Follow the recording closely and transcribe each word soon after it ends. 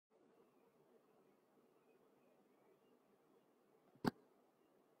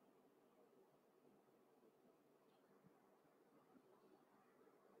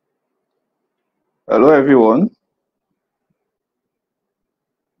Hello, everyone.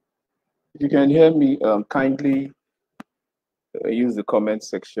 If you can hear me, kindly use the comment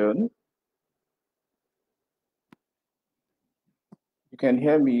section. You can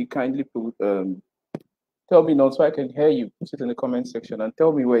hear me, kindly tell me now so I can hear you. Put it in the comment section and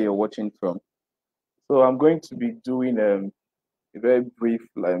tell me where you're watching from. So I'm going to be doing a very brief,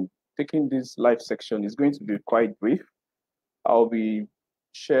 taking this live section is going to be quite brief. I'll be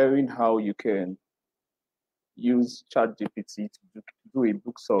sharing how you can use ChatGPT to do a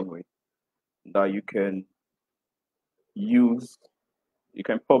book summary that use, you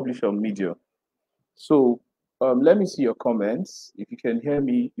can publish on Medium. So let me see your comments. If you can hear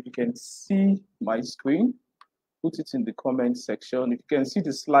me, if you can see my screen, put it in the comment section. If you can see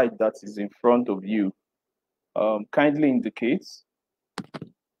the slide that is in front of you, kindly indicate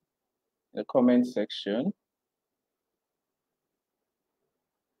in the comment section.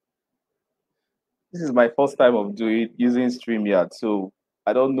 This is my first time of using StreamYard, so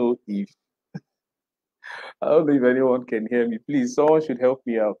I don't know if anyone can hear me. Please, someone should help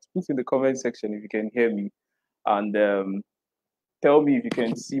me out. Put in the comment section if you can hear me, and tell me if you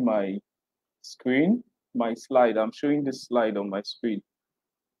can see my screen, my slide. I'm showing this slide on my screen.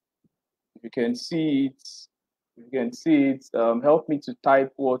 If you can see it, help me to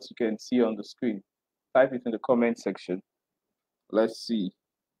type what you can see on the screen. Type it in the comment section. Let's see.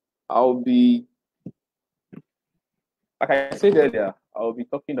 I'll be, like I said earlier, I'll be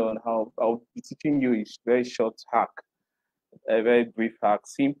talking on how I'll be teaching you a very short hack, a very brief hack,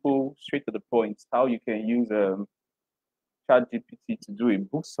 simple, straight to the point, how you can use ChatGPT to do a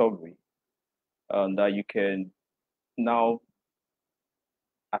book summary that you can now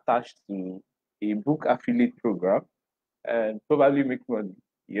attach to a book affiliate program and probably make money.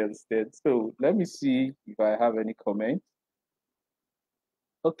 You understand? So let me see if I have any comment.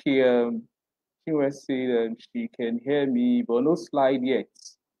 Okay, she was saying she can hear me, but no slide yet.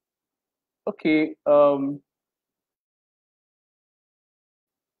 Okay, I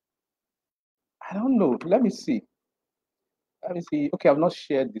don't know. Let me see. Let me see. Okay, I've not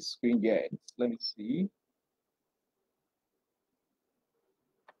shared the screen yet. Let me see.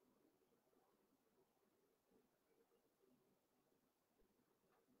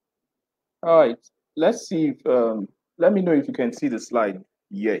 All right. Let's see if let me know if you can see the slide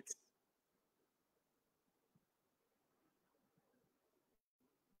yet.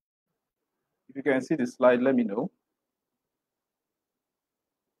 If you can see the slide, let me know.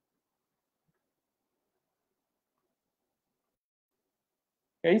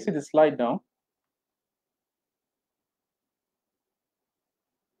 Can you see the slide now?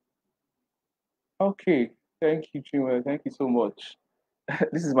 Okay. Thank you, Chinwe. Thank you so much.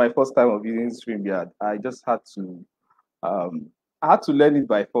 This is my first time of using StreamYard. I had to learn it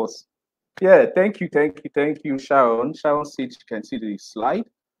by force. Yeah, thank you, Sharon. Sharon said she can see the slide.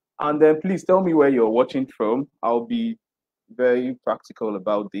 And then please tell me where you're watching from. I'll be very practical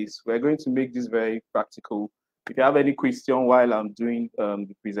about this. We're going to make this very practical. If you have any question while I'm doing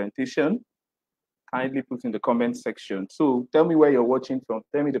the presentation, kindly put in the comment section. So tell me where you're watching from.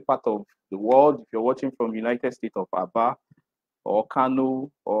 Tell me the part of the world. If you're watching from United States of Aba or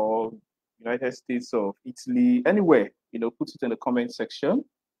Kano or United States of Italy, anywhere, put it in the comment section.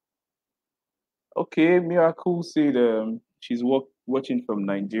 Okay, Miracle said she's watching from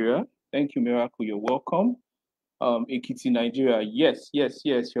Nigeria. Thank you, Miracle. You're welcome. Ekiti, Nigeria. Yes, yes,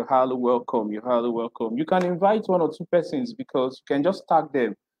 yes. You're highly welcome. You're highly welcome. You can invite one or two persons because you can just tag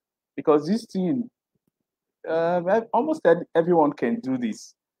them. Because this thing, almost everyone can do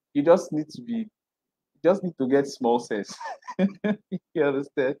this. You just need to get small sense. You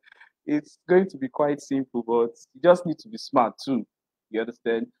understand? It's going to be quite simple, but you just need to be smart too. You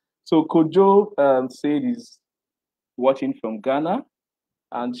understand? So Kojo said he's watching from Ghana,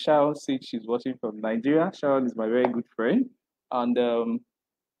 and Sharon said she's watching from Nigeria. Sharon is my very good friend. And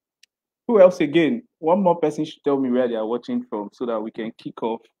who else again? One more person should tell me where they are watching from so that we can kick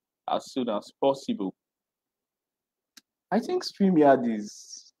off as soon as possible. I think StreamYard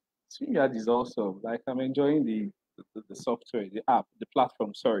is awesome. Like I'm enjoying the software, the app, the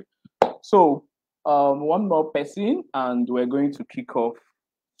platform. Sorry. So one more person, and we're going to kick off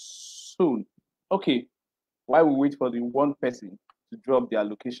soon. Okay. While we wait for the one person to drop their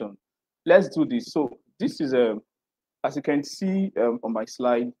location, let's do this. So this is as you can see on my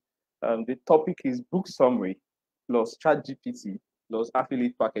slide, the topic is book summary plus ChatGPT plus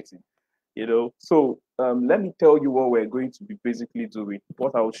affiliate marketing. So let me tell you what we're going to be basically doing.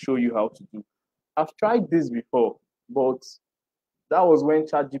 What I'll show you how to do. I've tried this before, but that was when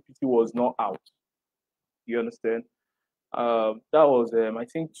ChatGPT was not out. You understand? That was I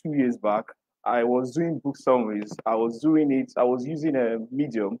think 2 years back. I was doing book summaries. I was doing it. I was using a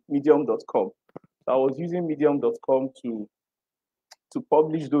medium.com. So I was using medium.com to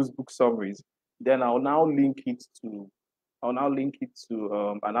publish those book summaries. Then I'll now link it to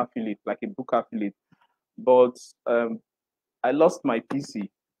an affiliate, like a book affiliate. But um, I lost my PC.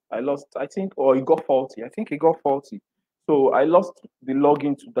 I think, or it got faulty. I think it got faulty. So I lost the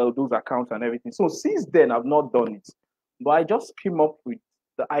login to those accounts and everything. So since then, I've not done it. But I just came up with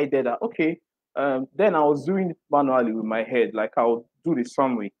the idea that, okay, then I was doing it manually with my head, like I'll do the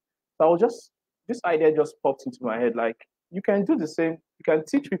summary. So this idea just popped into my head, like you can do the same, you can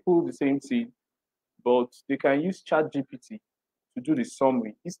teach people the same thing, but they can use ChatGPT to do the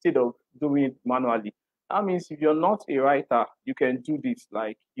summary instead of doing it manually. That means if you're not a writer, you can do this.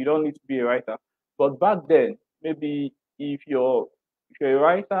 Like you don't need to be a writer. But back then, maybe if you're a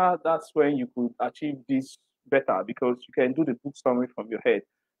writer, that's when you could achieve this better because you can do the book summary from your head.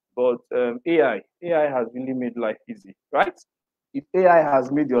 But AI has really made life easy, right? If AI has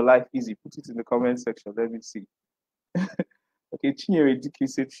made your life easy, put it in the comment section. Let me see. Okay, Chinyere Dike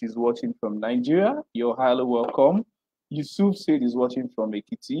said she's watching from Nigeria. You're highly welcome. Yusuf said he's watching from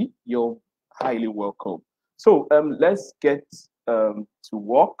Ekiti. You're highly welcome. So let's get to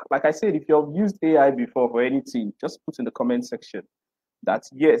work. Like I said, if you've used AI before for anything, just put in the comment section that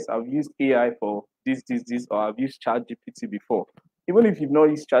yes, I've used AI for this, or I've used ChatGPT before. Even if you've not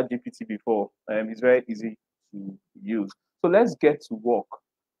used ChatGPT before, it's very easy to use. So let's get to work.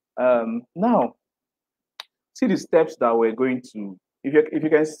 Now, see the steps that we're going to. If you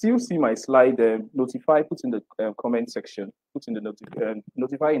can still see my slide, notify, put in the comment section, put in the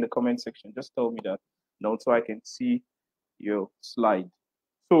notify in the comment section. Just tell me that now so I can see your slide.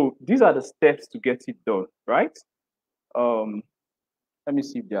 So these are the steps to get it done, right? Um, let me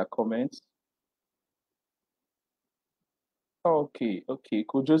see if there are comments. Okay, okay.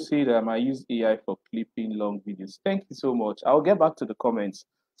 Could just say that I use AI for clipping long videos. Thank you so much. I'll get back to the comments.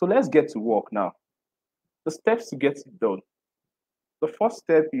 So let's get to work now. The steps to get it done. The first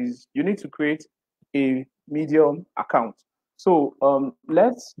step is you need to create a Medium account. So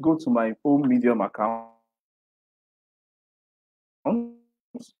let's go to my own Medium account.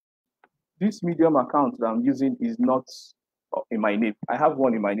 This Medium account that I'm using is not in my name. I have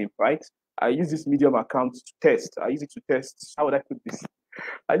one in my name, right? I use this Medium account to test. I use it to test. How would I put this?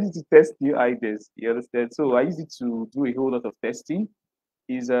 I use it to test new ideas. You understand? So I use it to do a whole lot of testing.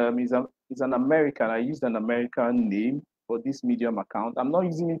 Is an American. I used an American name for this Medium account. I'm not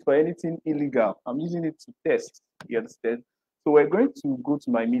using it for anything illegal. I'm using it to test. You understand? So we're going to go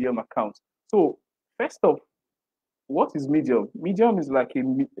to my Medium account. So first off, what is Medium? Medium is like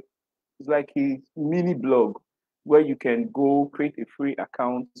a mini blog where you can go create a free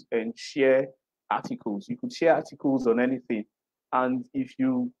account and share articles. You could share articles on anything, and if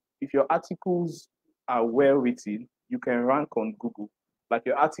your articles are well written, you can rank on Google. Like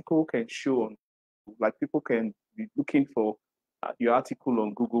your article can show on, like people can be looking for your article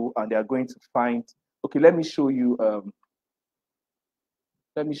on Google, and they are going to find. Okay, let me show you.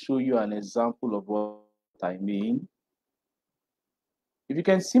 Let me show you an example of what I mean. If you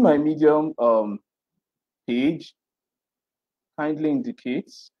can see my Medium page, kindly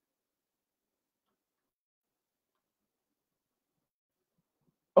indicates.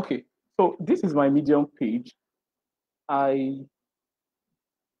 Okay, so this is my Medium page. If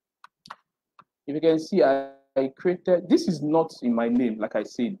you can see, I created, this is not in my name, like I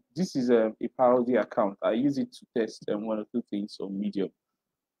said, this is a parody account. I use it to test one or two things on Medium.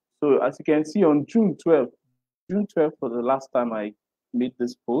 So as you can see on June 12th was the last time I made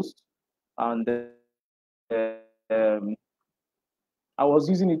this post. And um, I was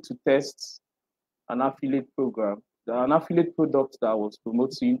using it to test an affiliate program, an affiliate product that I was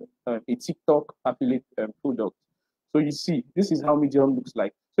promoting, a TikTok affiliate product. So you see, this is how Medium looks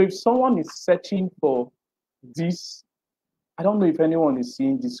like. So if someone is searching for this, I don't know if anyone is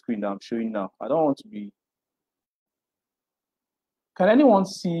seeing this screen that I'm showing now. I don't want to be. Can anyone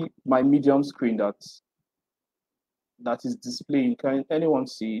see my Medium screen that is displaying? Can anyone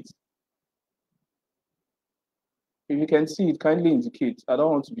see it? If you can see it, kindly indicate. I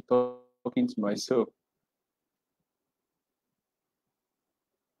don't want to be talking to myself.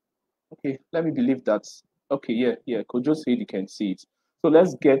 Okay, let me believe that. Okay, yeah. Kojo said you can see it. So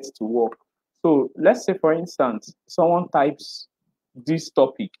let's get to work. So let's say, for instance, someone types this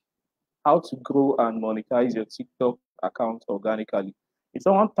topic, how to grow and monetize your TikTok account organically. If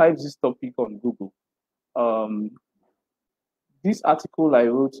someone types this topic on Google, um, this article I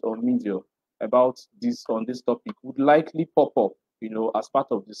wrote on Medium about this on this topic would likely pop up, as part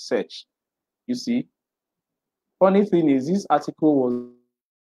of the search. You see, funny thing is this article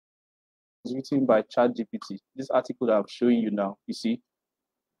written by ChatGPT. This article that I'm showing you now, you see.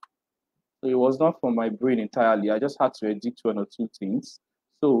 So it was not from my brain entirely. I just had to edit one or two things.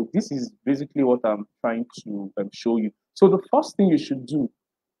 So this is basically what I'm trying to show you. So the first thing you should do,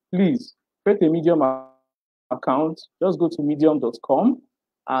 please create a Medium account. Just go to medium.com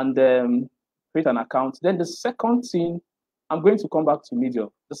and create an account. Then the second thing, I'm going to come back to Medium.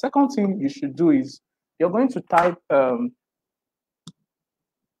 The second thing you should do is you're going to type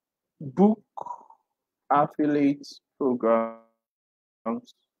book affiliate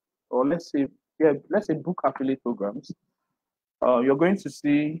programs, or let's say, yeah, let's say book affiliate programs. You're going to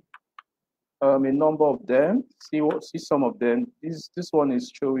see a number of them. See some of them. This one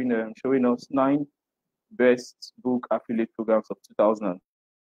is showing us 9 best book affiliate programs of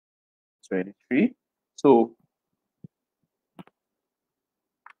 2023. So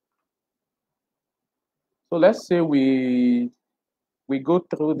let's say we go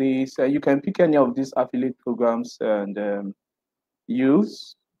through this. You can pick any of these affiliate programs and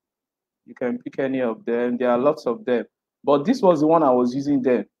use. You can pick any of them. There are lots of them, but this was the one I was using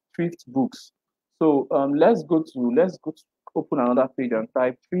then. Thrift Books. So let's go to open another page and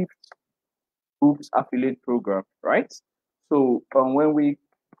type Thrift Books affiliate program. Right. So when we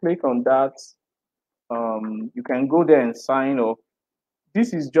click on that, you can go there and sign up.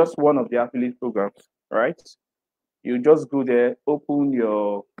 This is just one of the affiliate programs, right? You just go there, open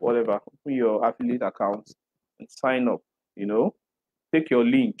your whatever, open your affiliate account and sign up, take your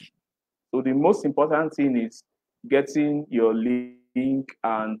link. So the most important thing is getting your link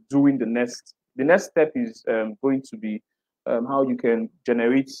and doing the next. The next step is going to be how you can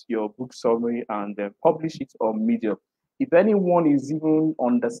generate your book summary and publish it on Medium. If anyone is even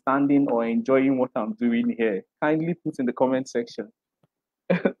understanding or enjoying what I'm doing here, kindly put in the comment section.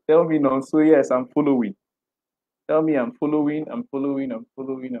 Tell me no. So yes, I'm following. Tell me I'm following, I'm following, I'm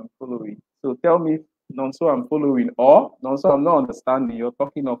following, I'm following. So tell me, non so I'm following, or non so I'm not understanding. You're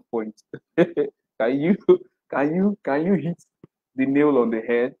talking of points. can you can you hit the nail on the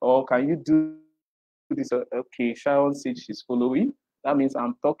head, or can you do this? Okay, Sharon said she's following. That means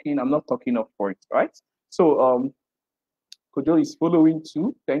I'm talking. I'm not talking of points, right? So Kojo is following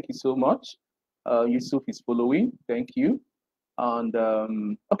too. Thank you so much. Yusuf is following. Thank you. And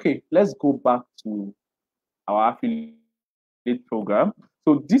okay, let's go back to our affiliate program.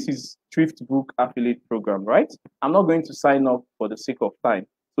 So this is Thrift Book affiliate program, right? I'm not going to sign up for the sake of time.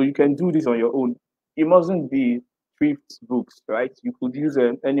 So you can do this on your own. It mustn't be Thrift Books, right? You could use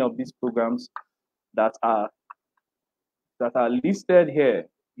any of these programs that are listed here.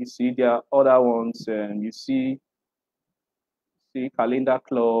 You see, there are other ones, and you see Calendar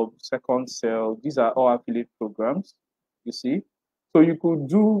Club, Second Cell. These are all affiliate programs. You see, so you could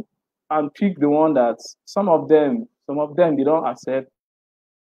do and pick the one that some of them they don't accept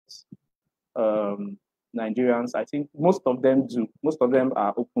um, Nigerians. I think most of them do. Most of them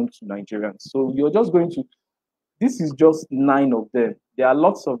are open to Nigerians. So you're just going to. This is just 9 of them. There are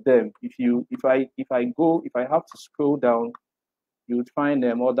lots of them. If I have to scroll down, you would find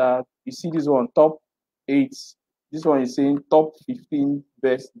them other. You see this one, top 8. This one is saying top 15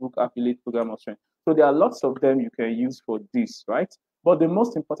 best book affiliate program Australian. So there are lots of them you can use for this, right? But the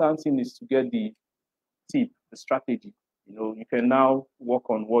most important thing is to get the tip, the strategy. You can now work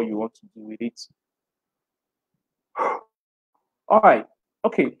on what you want to do with it. All right.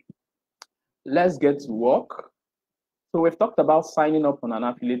 Okay. Let's get to work. So we've talked about signing up on an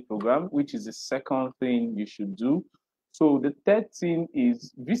affiliate program, which is the second thing you should do. So the third thing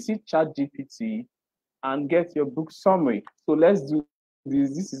is visit ChatGPT and get your book summary. So let's do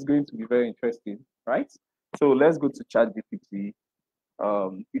this. This is going to be very interesting, right? So let's go to ChatGPT.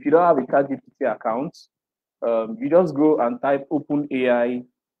 If you don't have a ChatGPT account, you just go and type OpenAI.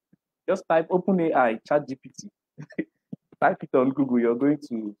 Just type OpenAI ChatGPT. Type it on Google. You're going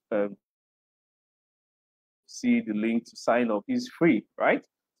to see the link to sign up. It's free, right?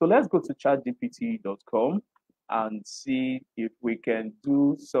 So let's go to chatgpt.com and see if we can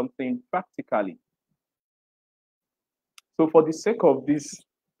do something practically. So for the sake of this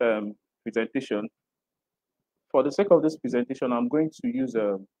presentation, I'm going to use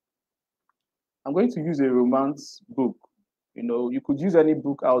a romance book. You could use any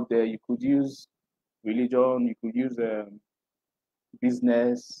book out there. You could use religion. You could use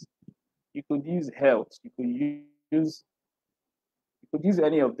business. You could use health. You could use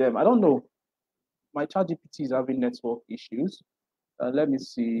any of them. I don't know. My ChatGPT is having network issues. Let me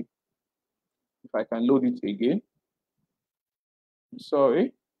see if I can load it again.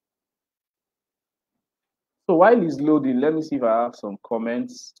 Sorry. So while it's loading, let me see if I have some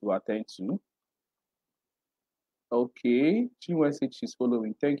comments to attend to. Okay, Chinwe said she's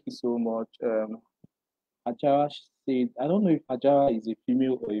following. Thank you so much. Hajara said, I don't know if Hajara is a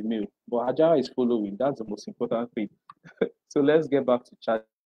female or a male, but Hajara is following. That's the most important thing. So let's get back to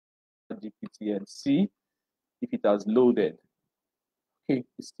ChatGPT and see if it has loaded. Okay,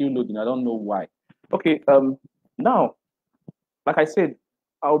 it's still loading. I don't know why. Okay, now, like I said,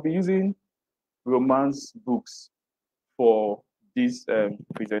 I'll be using romance books for this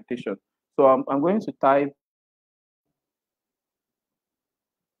presentation. So I'm going to type,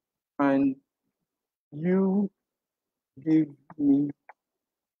 and you give me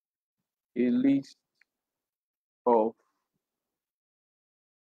a list of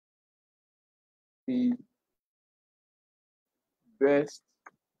the best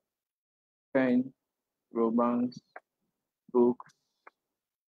 10 romance books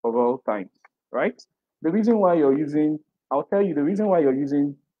of all time, right? The reason why you're using, I'll tell you the reason why you're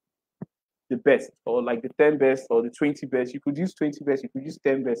using the best, or like the 10 best or the 20 best. You could use 20 best, you could use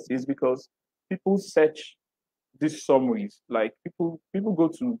 10 best, is because people search these summaries. Like people go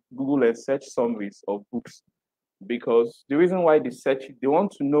to Google and search summaries of books, because the reason why they search it, they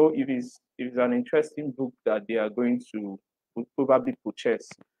want to know if it's an interesting book that they are going to probably purchase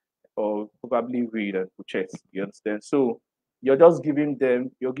or probably read and purchase. You understand? So you're giving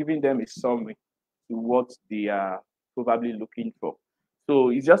them a summary to what they are probably looking for. So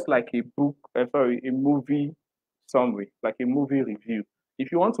it's just like a book, sorry, a movie summary, like a movie review.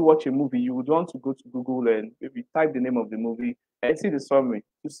 If you want to watch a movie, you would want to go to Google and maybe type the name of the movie and see the summary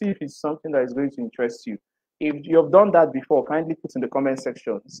to see if it's something that is going to interest you. If you have done that before, kindly put in the comment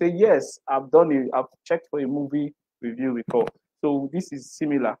section. Say, yes, I've checked for a movie review before. So this is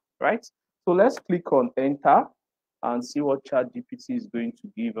similar, right? So let's click on enter and see what ChatGPT is going to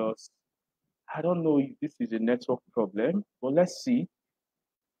give us. I don't know if this is a network problem, but let's see.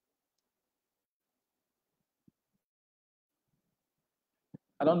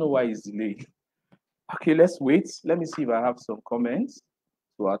 I don't know why it's delayed. Okay, let's wait. Let me see if I have some comments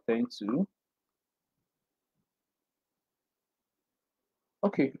to attend to.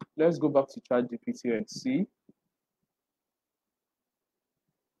 Okay, let's go back to ChatGPT and see.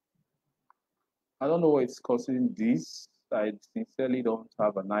 I don't know what is causing this. I sincerely don't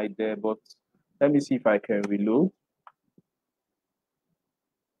have an idea, but let me see if I can reload.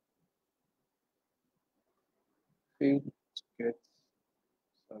 Failed to get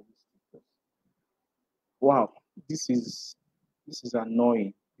service tickets. Wow, this is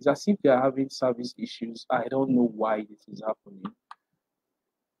annoying. It's as if they are having service issues. I don't know why this is happening.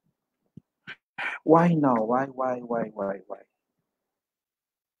 Why now? Why?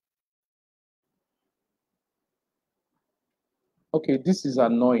 Okay, this is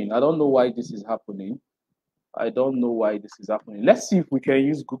annoying. I don't know why this is happening. I don't know why this is happening. Let's see if we can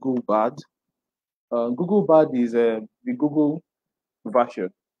use Google Bard. Google Bard is the Google version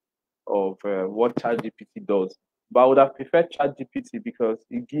of what ChatGPT does. But I would have preferred ChatGPT because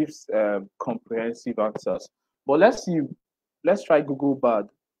it gives comprehensive answers. But let's try Google Bard.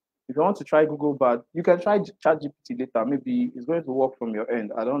 If you want to try Google Bard, you can try ChatGPT later. Maybe it's going to work from your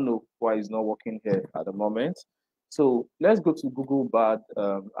end. I don't know why it's not working here at the moment. So let's go to Google Bard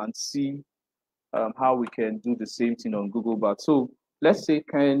and see how we can do the same thing on Google Bard. So let's say,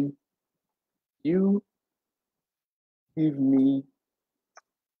 can you give me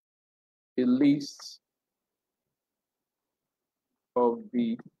a list of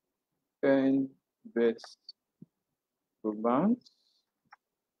the 10 best romance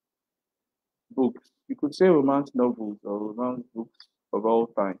books? You could say romance novels or romance books of all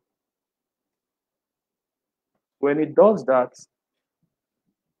time. When it does that,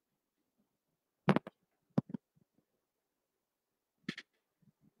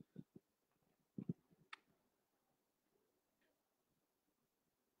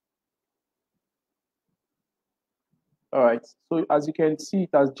 all right. So as you can see, it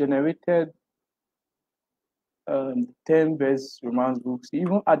has generated 10 best romance books. It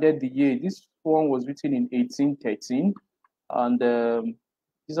even added the year. This one was written in 1813, and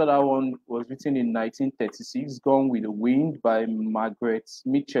this other one was written in 1936, Gone with the Wind by Margaret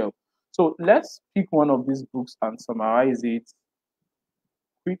Mitchell. So let's pick one of these books and summarize it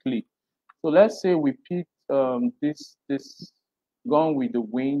quickly. So let's say we picked this Gone with the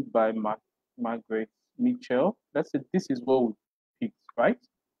Wind by Margaret Mitchell. Let's say this is what we picked, right?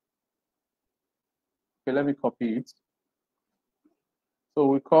 Okay, let me copy it. So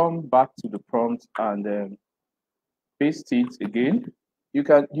we come back to the prompt and paste it again. You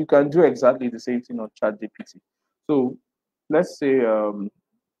can do exactly the same thing on ChatGPT. So let's say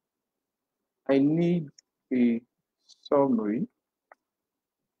I need a summary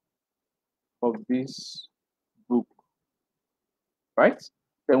of this book. right?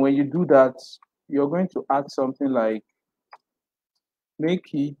 Then when you do that, you're going to add something like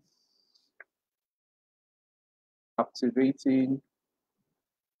make it captivating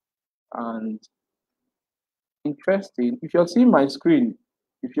and interesting. If you're seeing my screen,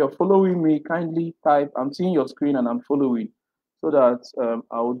 if you're following me, kindly type, I'm seeing your screen and I'm following so that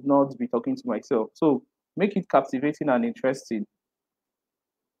I would not be talking to myself. So make it captivating and interesting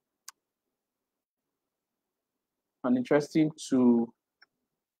to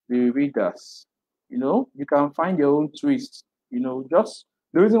the readers. You can find your own twist. Just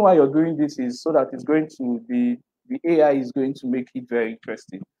the reason why you're doing this is so that it's going to be the AI is going to make it very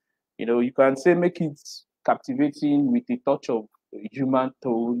interesting. You can say make it captivating with a touch of human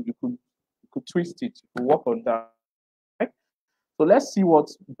tone. You could twist it. You could work on that. Right? So let's see what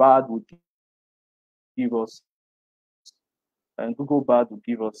Bard would give us, and Google Bard would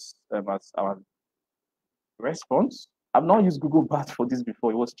give us as our response. I've not used Google Bard for this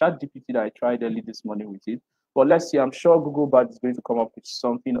before. It was ChatGPT that I tried early this morning with it. But let's see. I'm sure Google Bard is going to come up with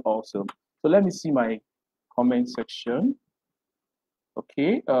something awesome. So let me see my comment section.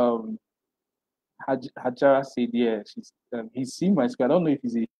 Okay. Hajara said, yeah, he's seeing my screen. I don't know if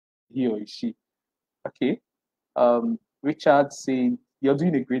he's a he or a she. Okay. Richard said, you're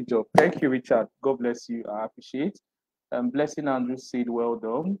doing a great job. Thank you, Richard. God bless you. I appreciate. Blessing Andrew said, well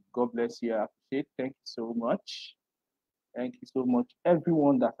done. God bless you. I appreciate. Thank you so much. Thank you so much.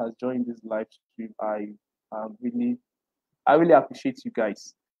 Everyone that has joined this live stream, I really appreciate you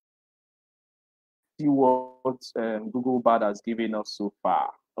guys. See what Google Bard has given us so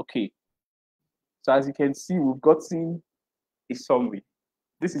far. Okay. So as you can see, we've gotten a summary.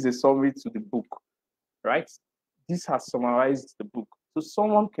 This is a summary to the book, right? This has summarized the book. So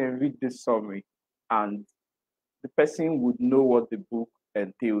someone can read this summary and the person would know what the book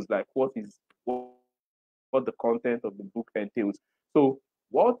entails, like what the content of the book entails. So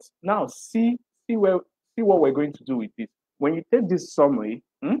see what we're going to do with this. When you take this summary,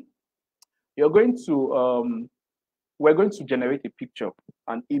 you're going to we're going to generate a picture,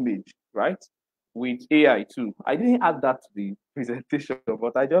 an image, right? With AI too. I didn't add that to the presentation,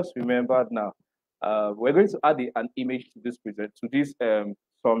 but I just remembered now. We're going to add an image to this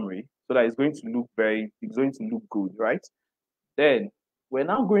summary so that it's going to look good, right? Then we're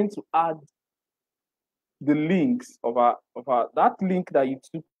now going to add the links of our that link that you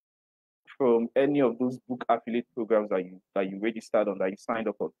took from any of those book affiliate programs that you registered on, that you signed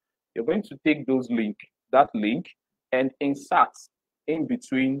up on. You're going to take that link, and insert in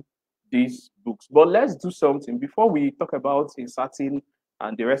between these books. But let's do something before we talk about inserting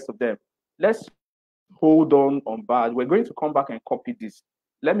and the rest of them. Let's hold on Bard. We're going to come back and copy this.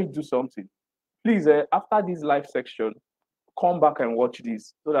 Let me do something. Please, after this live section, come back and watch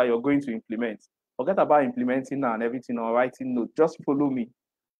this so that you're going to implement. Forget about implementing and everything or writing notes. Just follow me.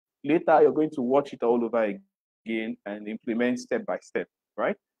 Later, you're going to watch it all over again and implement step by step,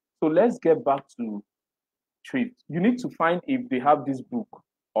 right? So let's get back to Thrift. You need to find if they have this book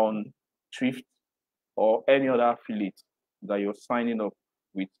on Thrift or any other affiliate that you're signing up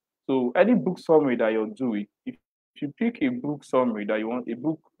with. So any book summary that you're doing, if you pick a book summary that you want, a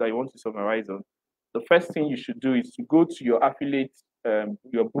book that you want to summarize on, the first thing you should do is to go to your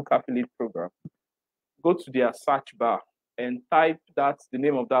book affiliate program, go to their search bar and type the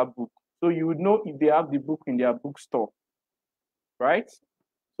name of that book. So you would know if they have the book in their bookstore, right?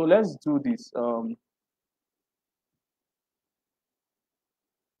 So let's do this.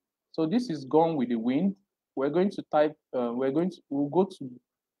 So this is Gone with the Wind. We're going to type, we'll go to,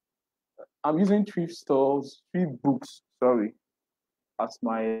 I'm using thrift books, sorry, as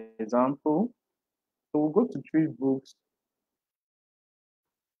my example. So we'll go to thrift books.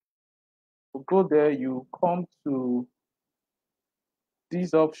 We'll go there, you come to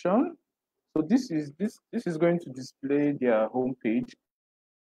this option. So this is going to display their homepage.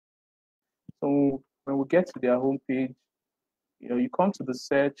 So when we get to their homepage, you come to the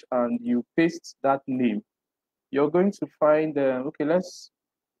search and you paste that name. You're going to find, I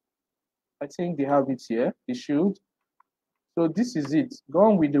think they have it here. They should. So this is it.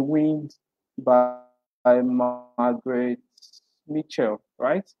 Gone with the Wind by Margaret Mitchell,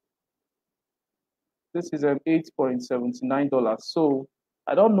 right? This is $8.79. So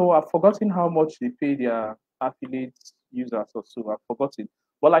I don't know. I've forgotten how much they pay their affiliate users or so. I've forgotten.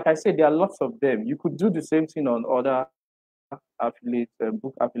 But like I said, there are lots of them. You could do the same thing on other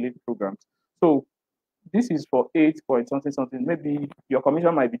book affiliate programs. So this is for 8 point something something. Maybe your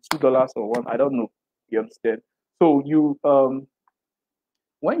commission might be $2 or one. I don't know. You understand? So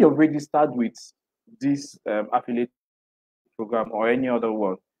when you're registered with this affiliate program or any other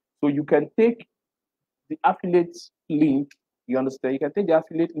one, so you can take the affiliate link You understand? You can take the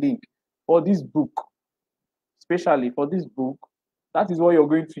affiliate link for this book, especially for this book. That is what you're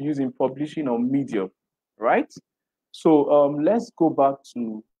going to use in publishing on Medium, right? So let's go back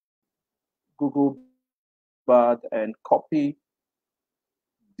to Google Bard and copy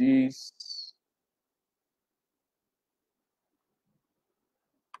this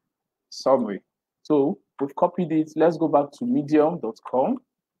summary. So we've copied it. Let's go back to medium.com.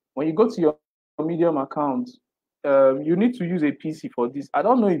 When you go to your Medium account, you need to use a PC for this. I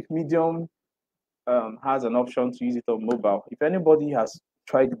don't know if Medium has an option to use it on mobile. If anybody has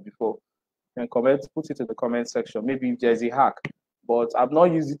tried it before, you can comment, put it in the comment section. Maybe if there's a hack, but I've not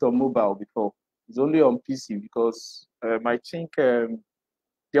used it on mobile before. It's only on PC because I think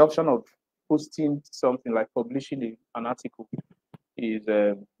the option of posting something like publishing an article is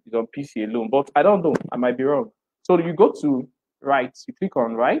on PC alone. But I don't know. I might be wrong. So you go to write. You click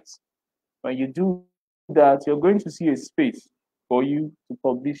on write. When you do that, you're going to see a space for you to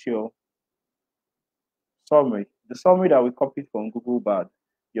publish your summary. The summary that we copied from Google Bard.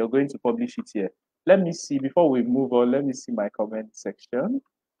 You're going to publish it here. Let me see, before we move on, let me see my comment section.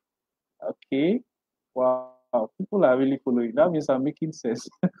 Okay. Wow. People are really following. That means I'm making sense.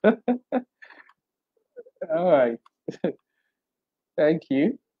 All right. Thank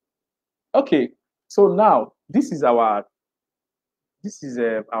you. Okay. So now this is what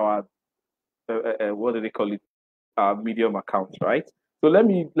do they call it? Our Medium account, right? So let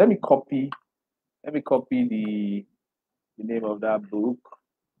me copy the name of that book.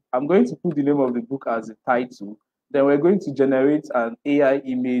 I'm going to put the name of the book as the title. Then we're going to generate an AI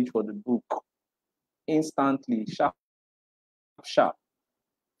image for the book instantly, sharp, sharp.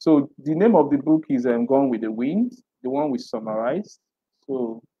 So the name of the book is Gone with the Wind, the one we summarized.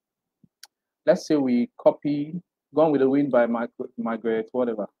 So let's say we copy Gone with the Wind by Margaret,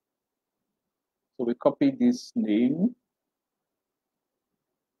 whatever. So we copy this name.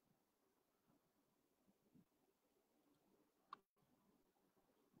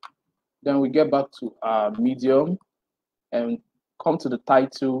 Then we get back to our Medium and come to the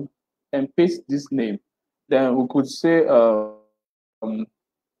title and paste this name. Then we could say Gone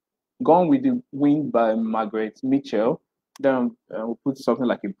with the Wind by Margaret Mitchell. Then we'll put something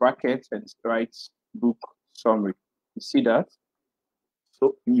like a bracket and write book summary. You see that?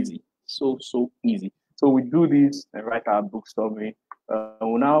 So easy. So easy. So we do this and write our book summary.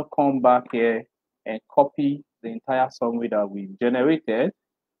 We'll now come back here and copy the entire summary that we generated.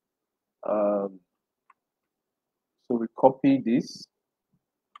 Um, so we copy this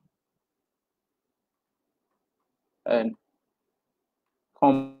and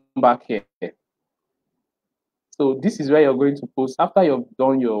come back here. So this is where you're going to post after you've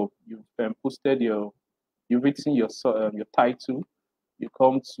done you've posted you've written your title. You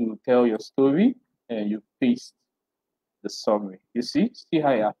come to tell your story and you paste the summary. You see how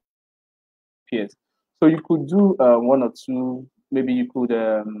it appears. So you could do one or two. Maybe you could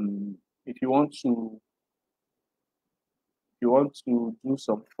if you want to do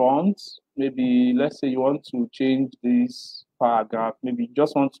some fonts. Maybe let's say you want to change this paragraph. Maybe you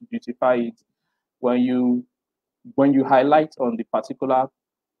just want to beautify it when you highlight on the particular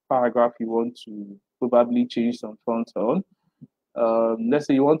paragraph you want to probably change some fonts on. Let's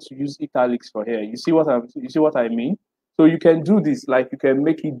say you want to use italics for here. You see what I mean? So you can do this, like you can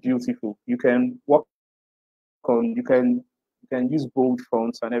make it beautiful. You can work on you can use bold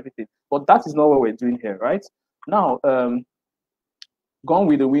fonts and everything. But that is not what we're doing here, right? Now, Gone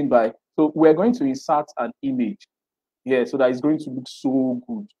with the Wind by. So we're going to insert an image here so that it's going to look so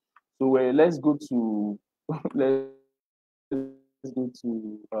good. So let's go to let's go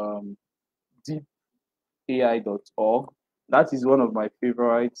to deepai.org. That is one of my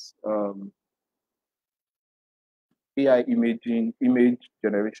favorites AI image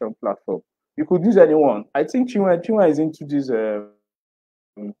generation platform. You could use anyone. I think Chinua is into this.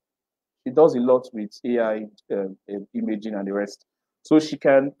 She does a lot with AI imaging and the rest. So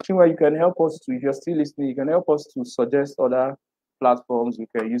Chinua, you can help us to, if you're still listening, you can help us to suggest other platforms we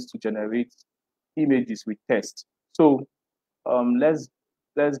can use to generate images with text. So let's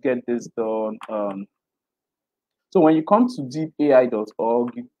get this done. So when you come to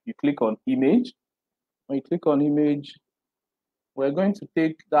deepai.org, you click on image. When you click on image, we're going to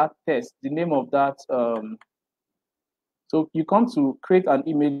take that test, the name of that. So you come to create an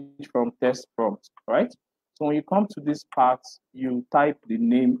image from test prompt, right? So when you come to this part, you type the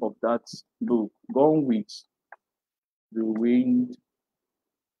name of that book, Gone with the Wind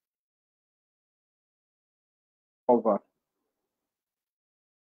cover.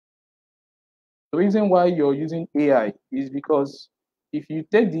 The reason why you're using AI is because if you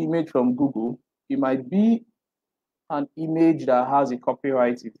take the image from Google, it might be an image that has a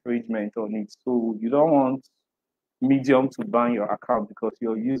copyright infringement on it. So you don't want Medium to ban your account because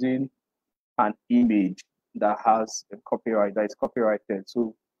you're using an image that has a copyright that is copyrighted.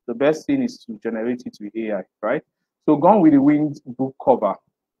 So the best thing is to generate it with AI, right? So gone with the wind book cover.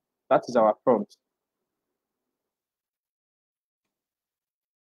 That is our prompt.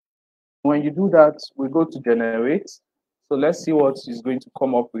 When you do that, we go to generate. So let's see what is going to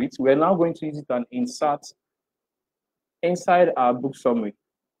come up with. We're now going to use it and insert inside our book summary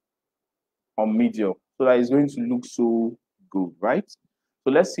on Medium. So that is going to look so good, right?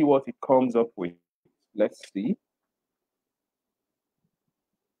 So let's see what it comes up with. Let's see.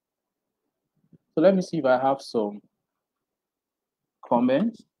 So let me see if I have some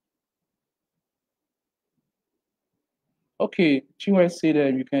comments. Okay, Chinwe said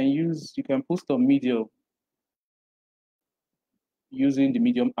that you can post on Medium using the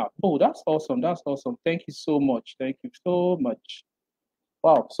Medium app. Oh, that's awesome. That's awesome. Thank you so much. Thank you so much.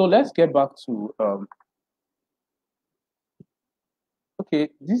 Wow. So let's get back to okay,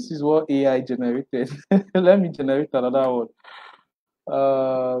 this is what AI generated. Let me generate another one.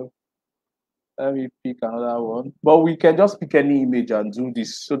 Uh let me pick another one. But we can just pick any image and do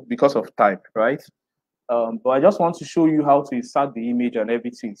this so because of time, right? But I just want to show you how to insert the image and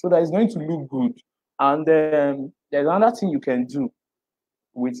everything so that it's going to look good. And then there's another thing you can do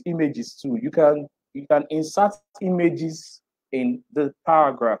with images too. You can insert images in the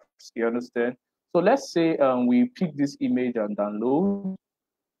paragraphs. You understand? So let's say we pick this image and download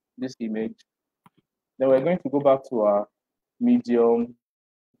this image. Then we're going to go back to our Medium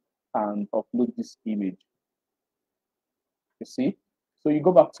and upload this image. You see? So you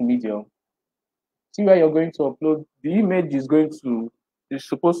go back to Medium. See where you're going to upload. The image is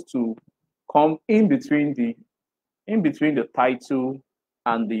supposed to come in between the title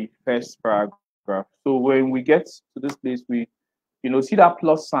and the first paragraph. So when we get to this place, see that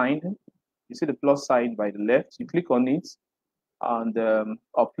plus sign. You see the plus sign by the left. You click on it and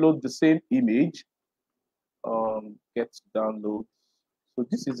upload the same image. Get to download. So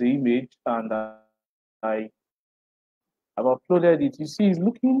this is the image, and I've uploaded it. You see, it's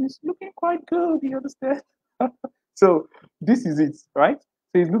looking quite good. You understand? So this is it, right?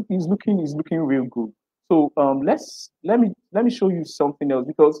 So it's looking real good. So let me show you something else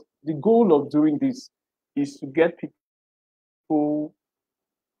because the goal of doing this is to get people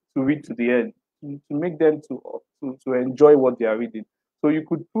to read to the end, to make them to enjoy what they are reading. So you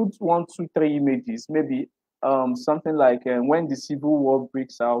could put one, two, three images, maybe something like when the civil war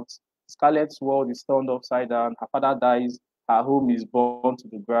breaks out, Scarlet's world is turned upside down, her father dies, her home is burned to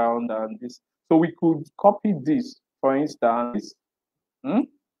the ground, and this. So we could copy this, for instance, hmm,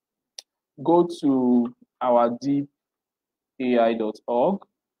 go to our deepai.org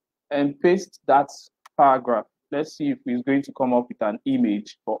and paste that paragraph. Let's see if it's going to come up with an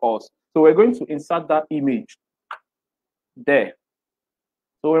image for us. So we're going to insert that image there.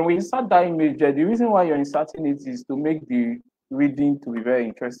 So when we insert that image there, the reason why you're inserting it is to make the reading to be very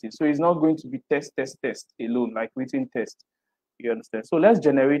interesting. So it's not going to be test, test, test alone, like written test. You understand? So let's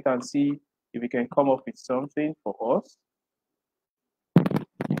generate and see if we can come up with something for us.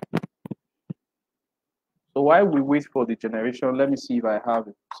 So while we wait for the generation, let me see if I have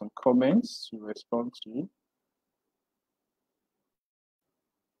some comments to respond to.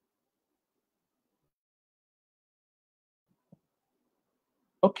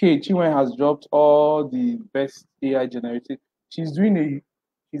 Okay, Chinwe has dropped all the best AI generated. She's doing a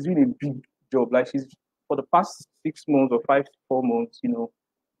she's doing a big job. Like she's for the past 6 months or 5 to 4 months,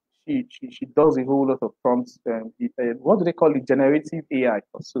 she does a whole lot of prompts. What do they call it? Generative AI.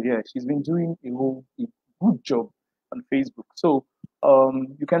 So yeah, she's been doing a good job on Facebook. So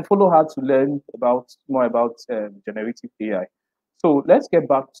you can follow her to learn about more about generative AI. So let's get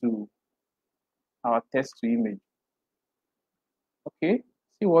back to our text to image. Okay,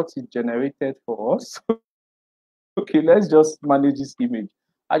 see what it generated for us. Okay, let's just manage this image.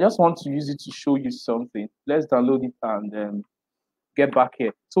 I just want to use it to show you something. Let's download it and get back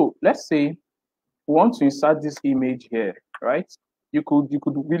here. So let's say we want to insert this image here, right? You could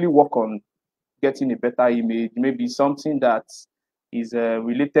really work on getting a better image, maybe something that is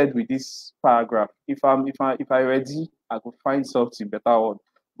related with this paragraph. If I ready, I could find something better one.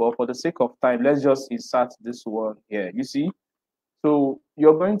 But for the sake of time, let's just insert this one here. You see, so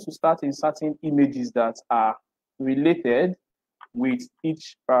you're going to start inserting images that are related with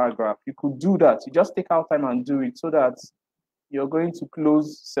each paragraph. You could do that. You just take out time and do it so that you're going to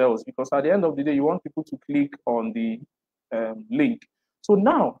close cells because at the end of the day, you want people to click on the link. So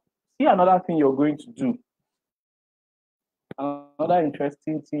now, see another thing you're going to do. Another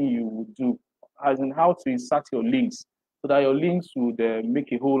interesting thing you would do. as in how to insert your links so that your links would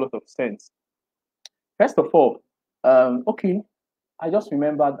make a whole lot of sense. First of all, okay, I just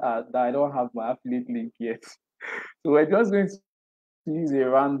remembered that I don't have my affiliate link yet. So we're just going to use a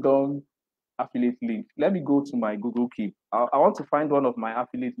random affiliate link. Let me go to my Google Keep. I want to find one of my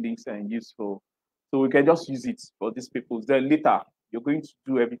affiliate links and use for, so we can just use it for these people. Then later, you're going to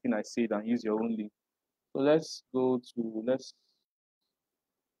do everything I said and use your own link. So let's go to,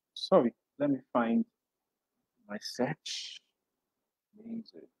 sorry, let me find my search.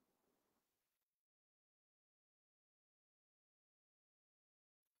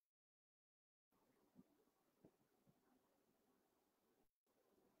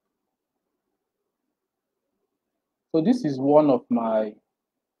 So this is one of my,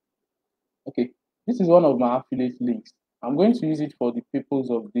 okay, this is one of my affiliate links. I'm going to use it for the purpose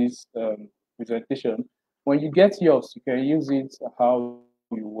of this presentation. When you get yours, you can use it how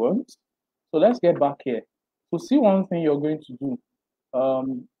you want. So let's get back here. So see one thing you're going to do.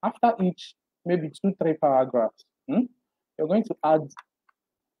 After each, maybe 2, 3 paragraphs, you're going to add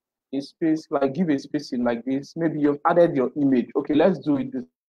a space, like give a spacing like this. Maybe you've added your image. Okay, let's do it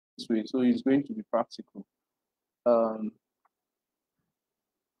this way. So it's going to be practical.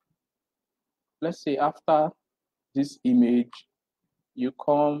 Let's say after this image, you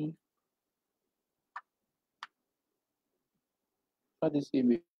come after this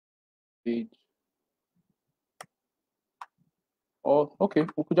image, or okay,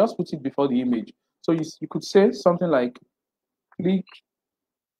 we could just put it before the image. So you could say something like, click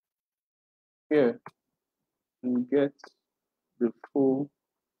here to get the full,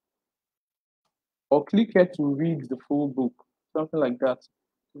 or click here to read the full book, something like that,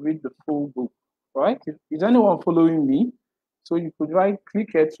 to read the full book, right? Is anyone following me? So you could write, click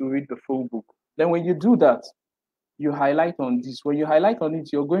here to read the full book. Then when you do that, you highlight on this. When you highlight on it,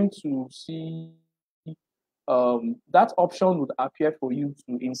 you're going to see that option would appear for you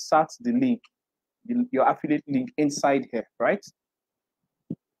to insert the link, your affiliate link inside here, right?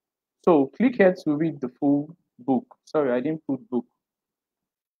 So click here to read the full book. Sorry, I didn't put book.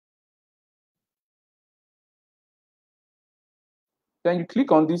 Then you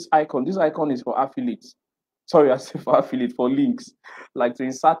click on this icon. This icon is for affiliates. Sorry, I said for affiliate, for links, like to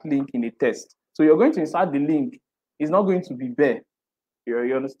insert link in a test. So you're going to insert the link. It's not going to be bare.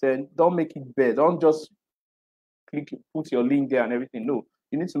 You understand? Don't make it bare. Don't just click, put your link there and everything. No,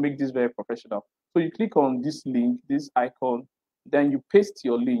 you need to make this very professional. So you click on this link, this icon, then you paste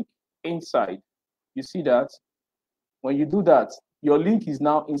your link inside. You see that? When you do that, your link is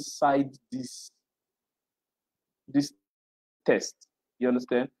now inside this test. You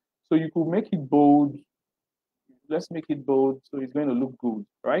understand? So you could make it bold. Let's make it bold so it's going to look good,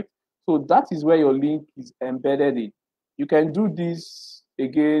 right? So that is where your link is embedded in. You can do this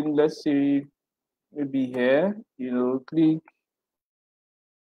again. Let's say maybe here, click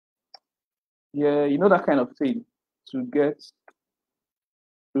here, that kind of thing, to get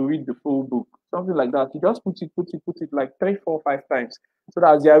to read the full book, something like that. You just put it like 3, 4, 5 times, so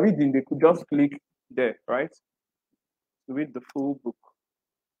that as they are reading, they could just click there, right, to read the full book.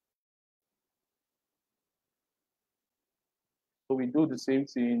 So we do the same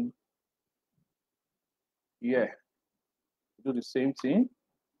thing. Yeah, do the same thing.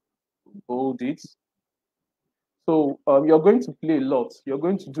 Bold it. So you're going to play a lot. You're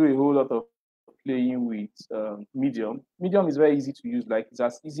going to do a whole lot of playing with Medium. Medium is very easy to use. Like, it's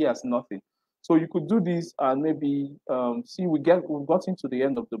as easy as nothing. So you could do this and maybe see we've gotten to the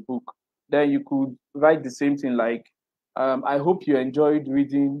end of the book. Then you could write the same thing like, I hope you enjoyed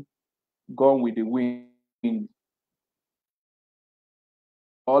reading Gone with the Wind.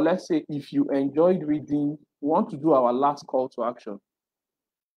 Or let's say if you enjoyed reading, we want to do our last call to action.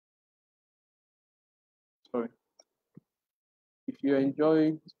 Sorry. If you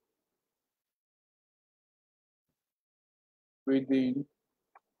enjoyed reading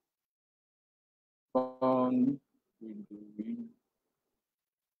Gone with the Wind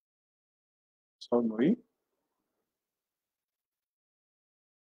summary,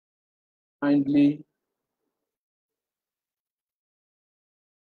 kindly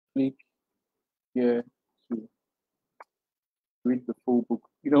click here to read the full book.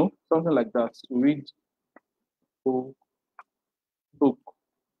 Something like that. To read full book.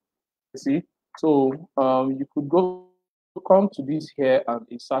 See? So you could come to this here and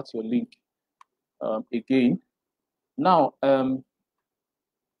insert your link again. Now,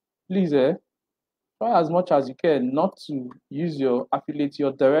 please try as much as you can not to use your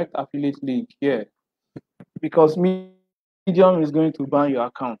direct affiliate link here, because Medium is going to ban your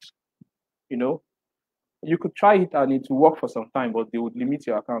account. You could try it and it will work for some time, but they would limit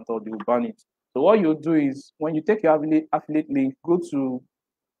your account or they will ban it. So what you do is when you take your affiliate link, go to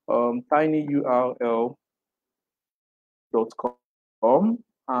tinyurl.com,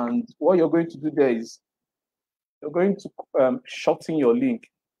 and what you're going to do there is you're going to shorten your link.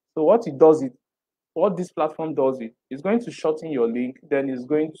 So what this platform does it is going to shorten your link, then it's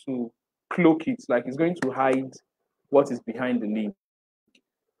going to cloak it, like it's going to hide what is behind the link.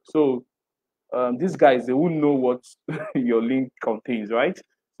 So these guys, they won't know what your link contains, right?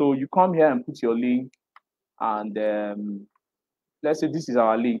 So you come here and put your link, and let's say this is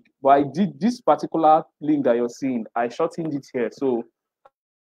our link. But I did this particular link that you're seeing, I shortened it here. So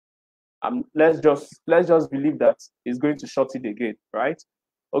let's just believe that it's going to shorten it again, right?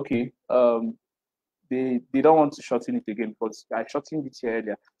 Okay. They don't want to shorten it again because I shortened it here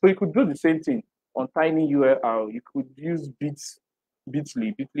earlier. So you could do the same thing on tiny URL. You could use bit.ly.com.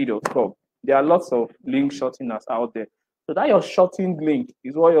 There are lots of link shorteners out there. So that your shortened link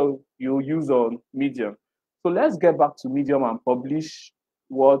is what you use on Medium. So let's get back to Medium and publish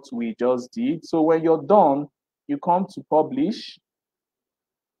what we just did. So when you're done, you come to publish.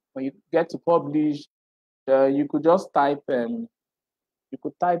 When you get to publish, you could just type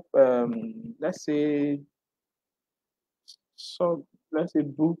let's say, so let's say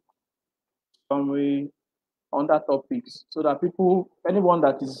book summary under topics, so that anyone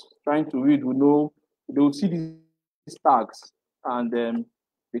that is trying to read will know, they will see these tags, and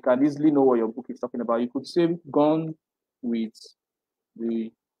they can easily know what your book is talking about. You could say Gone with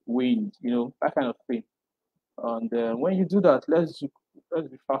the Wind, that kind of thing. And when you do that, let's be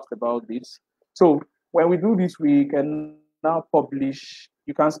fast about this. So when we do this, we can now publish.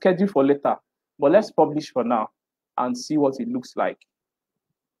 You can schedule for later, but let's publish for now and see what it looks like.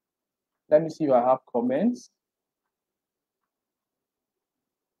 Let me see if I have comments.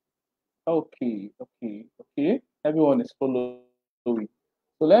 Okay, okay, okay. Everyone is following.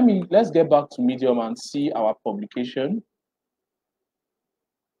 So let's get back to Medium and see our publication.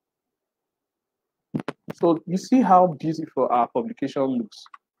 So you see how beautiful our publication looks.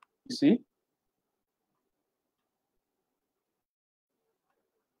 You see?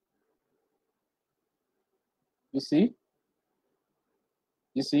 You see?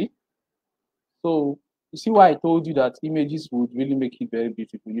 You see? So you see why I told you that images would really make it very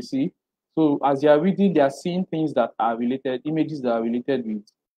beautiful. You see? So as you are reading, they are seeing things that are related, images that are related with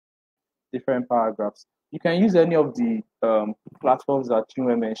different paragraphs. You can use any of the platforms that you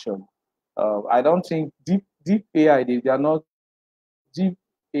mentioned. I don't think Deep AI, they are not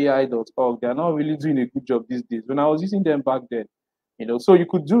deepai.org. They are not really doing a good job these days. When I was using them back then, so you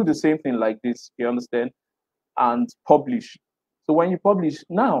could do the same thing like this, you understand, and publish. So when you publish,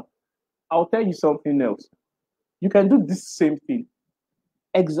 now I'll tell you something else. You can do this same thing,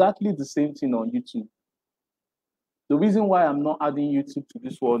 exactly the same thing on YouTube. The reason why I'm not adding YouTube to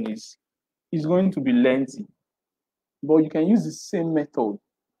this one is it's going to be lengthy, but you can use the same method.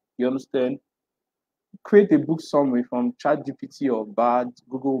 You understand? Create a book summary from ChatGPT or Bard,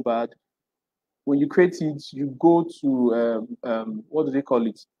 Google Bard. When you create it, you go to what do they call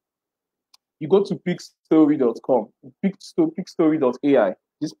it? You go to pickstory.com, pickstory.ai,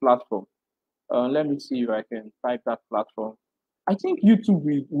 this platform. Let me see if I can type that platform. I think YouTube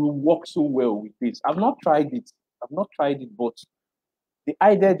will work so well with this. I've not tried it. But the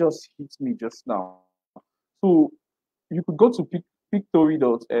idea just hit me just now. So you could go to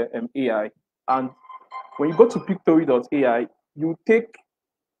pictory.ai, and when you go to pictory.ai, you take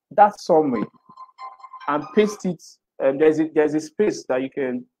that summary and paste it. There's a space that you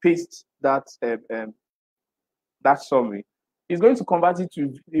can paste that summary. It's going to convert it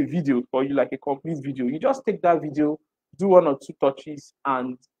to a video for you, like a complete video. You just take that video, do one or two touches,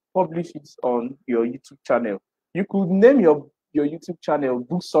 and publish it on your YouTube channel. You could name your YouTube channel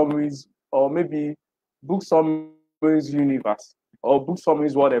Book Summaries, or maybe Book Summaries Universe, or Book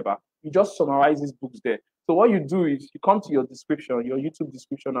Summaries whatever. You just summarize these books there. So what you do is you come to your description, your YouTube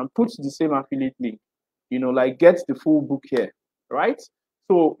description, and put the same affiliate link. Like get the full book here, right?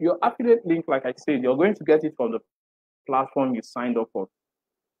 So your affiliate link, like I said, you're going to get it from the platform you signed up for.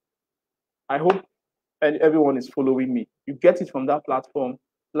 I hope everyone is following me. You get it from that platform.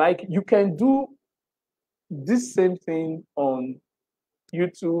 Like you can do this same thing on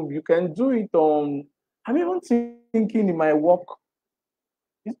YouTube. You can do it on. I'm even thinking it might work.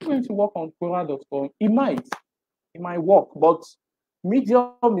 It's going to work on Quora.com. It might work, but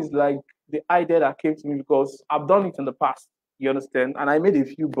Medium is like the idea that came to me because I've done it in the past. You understand? And I made a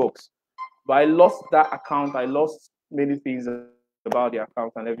few bucks, but I lost that account. I lost many things about the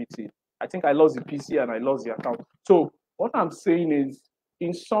account and everything. I think I lost the PC and I lost the account. So what I'm saying is,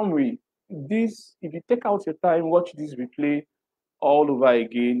 in summary, if you take out your time, watch this replay, all over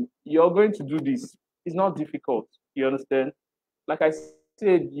again. You're going to do this. It's not difficult. You understand? Like I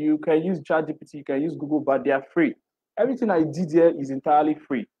said, you can use ChatGPT, you can use Google, but they are free. Everything I did here is entirely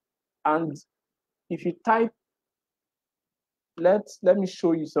free. And if you type, let me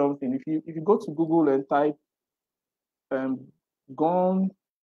show you something. If you go to Google and type gone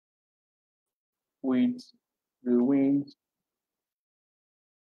with the wind,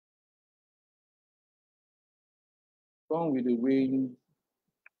 gone with the wind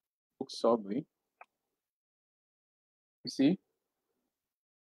book summary, you see,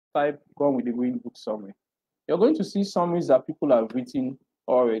 type gone with the wind book summary. You're going to see summaries that people have written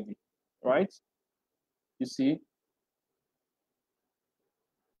already, right? You see,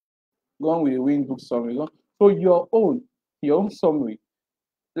 gone with the wind book summary. So your own summary.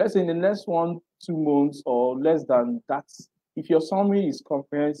 Let's say in the next 1-2 months or less than that, if your summary is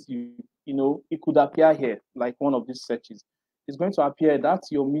comprehensive, it could appear here, like one of these searches. It's going to appear,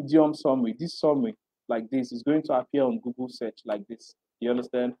 that's your medium summary. This summary, like this, is going to appear on Google search like this. You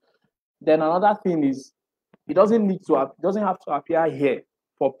understand? Then another thing is, it doesn't have to appear here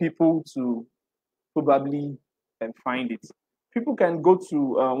for people to probably find it. People can go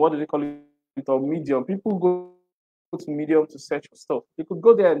to what do they call it, or Medium. People go to Medium to search for stuff. They could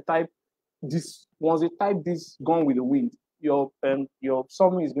go there and type this. Once they type this, gone with the wind, your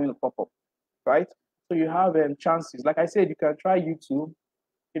summary is going to pop up, right? So you have chances. Like I said, you can try YouTube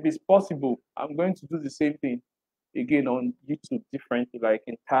if it's possible. I'm going to do the same thing again on YouTube differently, like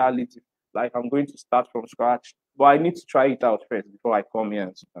entirely like I'm going to start from scratch. But I need to try it out first before I come here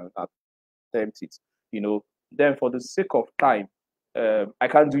and attempt it. You know. Then for the sake of time, I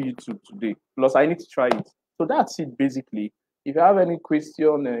can't do YouTube today. Plus, I need to try it. So that's it basically. If you have any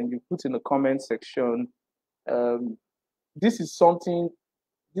question, you put in the comment section. Um, this is something.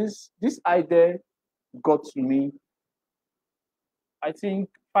 This idea got to me. I think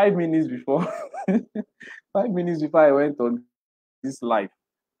 5 minutes before. 5 minutes before I went on this live.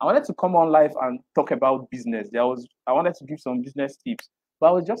 I wanted to come on live and talk about business. I wanted to give some business tips, but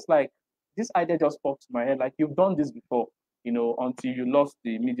I was just like, this idea just popped to my head. Like, you've done this before, until you lost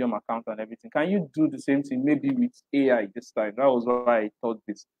the Medium account and everything. Can you do the same thing maybe with AI this time? That was why I thought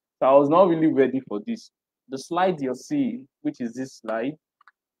this. So I was not really ready for this. The slide you're seeing, which is this slide,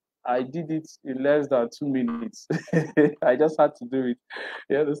 I did it in less than 2 minutes. I just had to do it.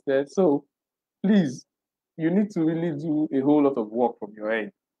 You understand? So please, you need to really do a whole lot of work from your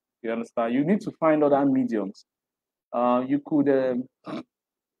end. You understand? You need to find other mediums. You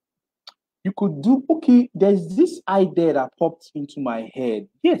could do, okay, there's this idea that popped into my head.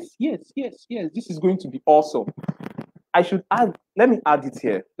 Yes, yes, yes, yes. This is going to be awesome. I should add, let me add it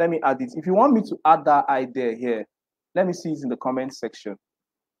here. Let me add it. If you want me to add that idea here, let me see it in the comment section.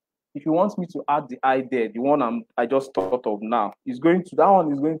 If you want me to add the idea, the one I just thought of now, that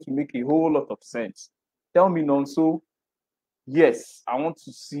one is going to make a whole lot of sense. Tell me, Nonso, yes, I want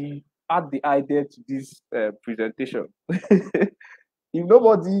to add the idea to this presentation.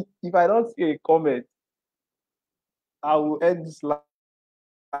 If I don't see a comment, I will end this live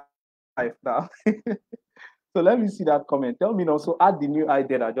now. So let me see that comment. Tell me also, add the new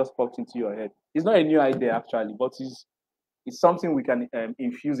idea that just popped into your head. It's not a new idea actually, but it's something we can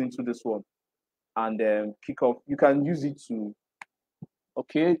infuse into this one and kick off. You can use it to,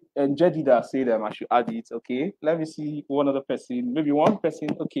 okay, and Jedida said I should add it. Okay, let me see one other person, maybe one person.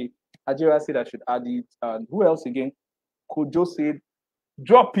 Okay, Ajira said I should add it. And who else again? Kojo said,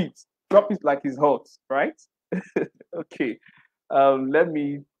 drop it like it's hot, right? Okay,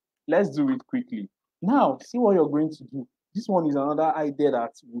 let's do it quickly. Now, see what you're going to do. This one is another idea that I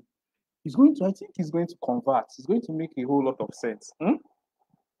think it's going to convert. It's going to make a whole lot of sense.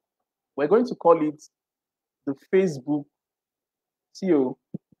 We're going to call it the CEO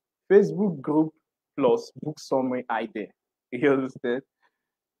Facebook group plus book summary idea. You understand?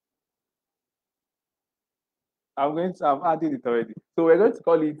 I've added it already. So we're going to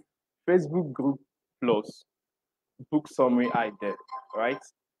call it Facebook group plus book summary idea, right?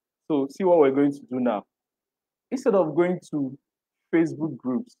 So see what we're going to do now. Instead of going to Facebook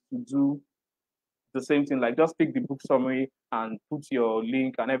groups to do the same thing, like just take the book summary and put your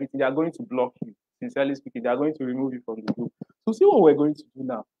link and everything, they are going to block you. Sincerely speaking, they are going to remove you from the group. So see what we're going to do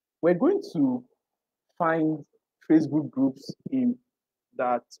now. We're going to find Facebook groups in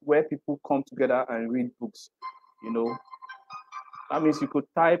that where people come together and read books. You know, that means you could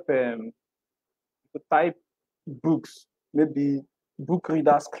type books, maybe book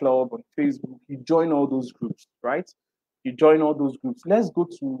readers club on Facebook. You join all those groups, right? You join all those groups. Let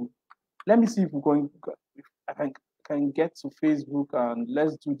me see if we're going, if I can get to Facebook and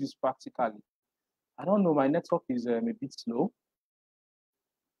let's do this practically. I don't know, my network is a bit slow.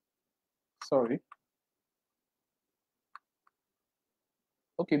 Sorry.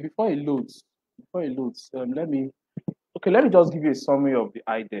 Okay, let me just give you a summary of the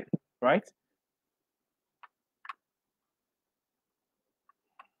idea, right?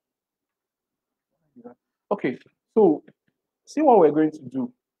 Okay, so see what we're going to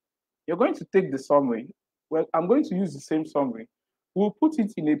do. You're going to take the summary. Well, I'm going to use the same summary. We'll put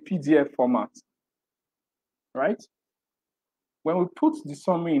it in a PDF format, right? When we put the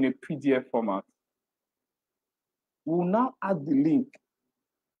summary in a PDF format, we'll now add the link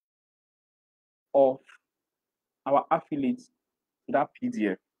of our affiliates to that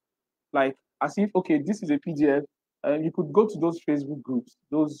PDF. Like as if, okay, this is a PDF. You could go to those Facebook groups,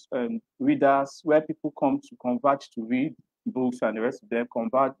 those readers where people come to converge to read books and the rest of them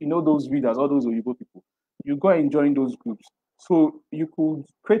convert. You know those readers, all those Oyibo people. You go and join those groups. So you could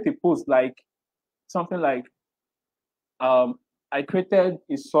create a post like something like, um, I created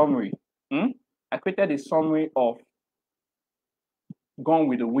a summary. Hmm? I created a summary of Gone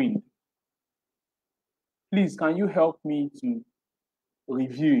with the Wind. Please, can you help me to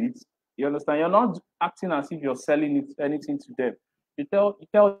review it? You understand? You're not acting as if you're selling it anything to them. You tell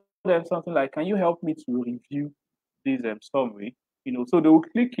them something like, "Can you help me to review this summary?" So they will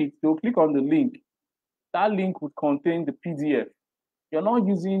click it. They will click on the link. That link would contain the PDF. You're not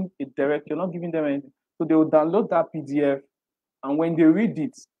using it direct. You're not giving them anything. So they will download that PDF, and when they read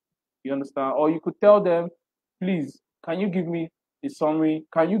it, you understand? Or you could tell them, please, can you give me a summary?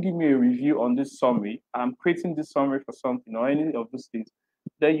 Can you give me a review on this summary? I'm creating this summary for something or any of those things.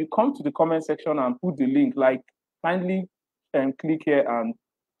 Then you come to the comment section and put the link, like kindly click here and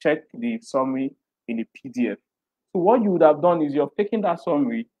check the summary in the PDF. So what you would have done is you've taken that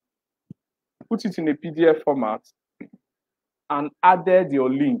summary, put it in a PDF format, and added your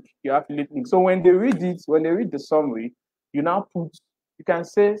link, your affiliate link. So when they read it, when they read the summary, you can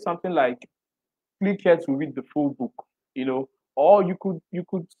say something like, click here to read the full book, or you could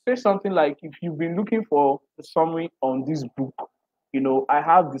say something like, if you've been looking for a summary on this book, I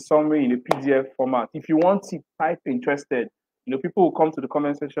have the summary in a PDF format. If you want it, type interested. People will come to the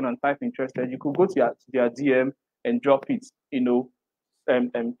comment section and type interested. You could go to their DM and drop it,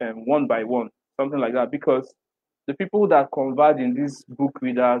 one by one, something like that. Because the people that convert in these book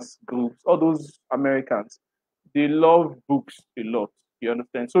readers groups, all those Americans, they love books a lot. You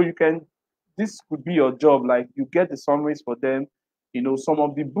understand? So this could be your job. Like, you get the summaries for them. Some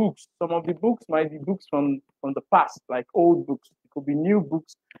of the books might be books from the past, like old books. It could be new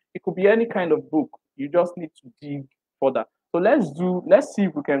books. It could be any kind of book. You just need to dig further. So let's see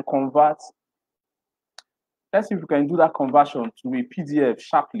if we can convert. Let's see if we can do that conversion to a PDF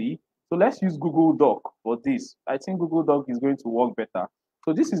sharply. So let's use Google Doc for this. I think Google Doc is going to work better.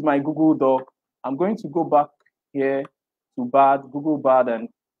 So this is my Google Doc. I'm going to go back here to Google Bard, and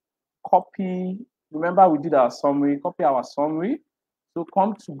copy. Remember, we did our summary, copy our summary. So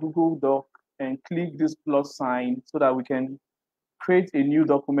come to Google Doc and click this plus sign so that we can create a new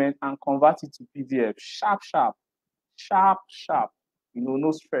document and convert it to PDF. Sharp, sharp, sharp, sharp.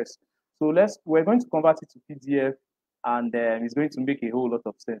 No stress. So we're going to convert it to PDF, and it's going to make a whole lot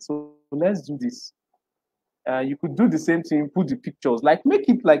of sense. So let's do this. You could do the same thing, put the pictures, like make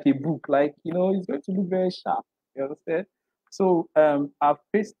it like a book, like it's going to look very sharp. You understand? So I've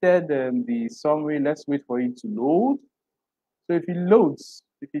pasted the summary. Let's wait for it to load. So if it loads,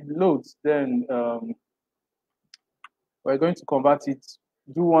 then we're going to convert it,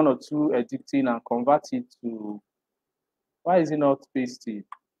 do one or two editing and convert it to. Why is it not pasted?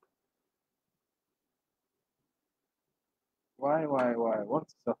 Why?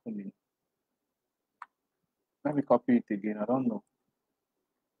 What's happening? Let me copy it again. I don't know.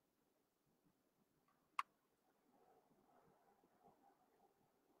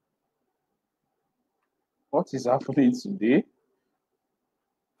 What is happening today?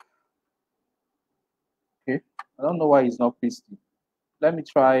 Okay. I don't know why it's not pasted. Let me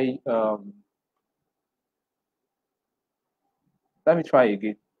try. Let me try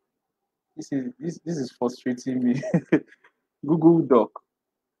again. This is frustrating me. Google Doc.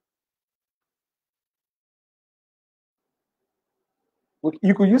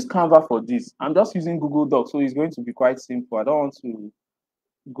 You could use Canva for this. I'm just using Google Doc, so it's going to be quite simple. I don't want to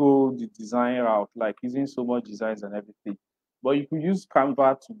go the design route, like using so much designs and everything. But you could use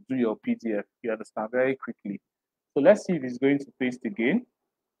Canva to do your PDF. You understand, very quickly. So let's see if it's going to paste again.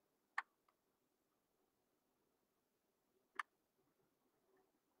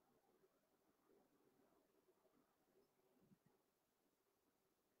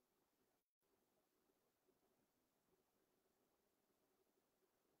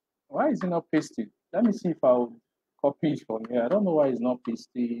 Why is it not pasting? Let me see if I'll copy it from here. I don't know why it's not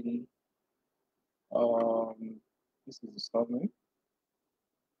pasting. This is the summary.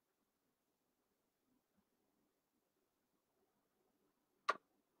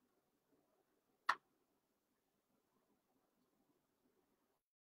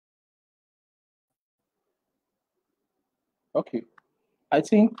 Okay, I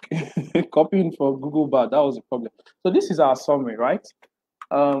think copying for Google Bar, that was the problem. So this is our summary, right?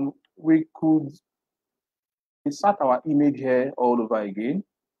 We could insert our image here all over again.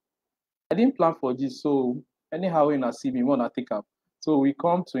 I didn't plan for this, so anyhow, when I see me, want to take up. So we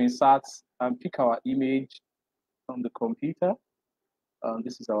come to insert and pick our image on the computer.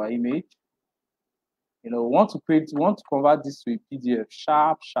 This is our image. Want to convert this to a PDF,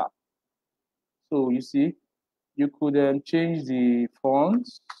 sharp, sharp. So you see, you could change the font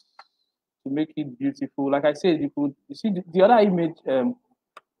to make it beautiful. Like I said, you see the other image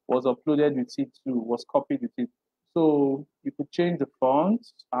was uploaded with it too, was copied with it. So you could change the font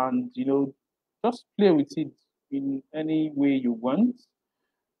and just play with it in any way you want.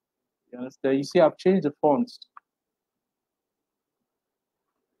 You understand? You see, I've changed the font.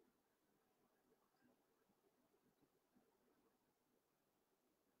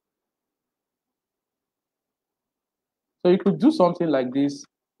 So you could do something like this,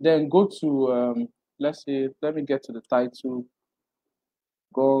 then go to let's say, let me get to the title,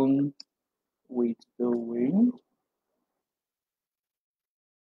 Gone with the Wind.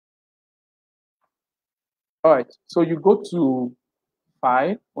 All right, so you go to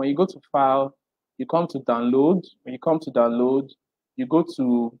file. When you go to file, you come to download. When you come to download, you go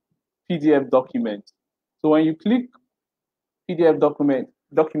to PDF document. So when you click PDF document,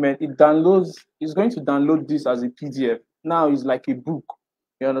 it downloads, it's going to download this as a PDF. Now it's like a book.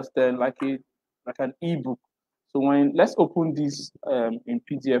 You understand? Like an ebook. So when let's open this in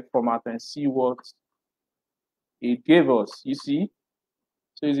PDF format and see what it gave us. You see?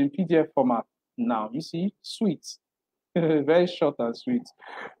 So it's in PDF format now. You see? Sweet. Very short and sweet.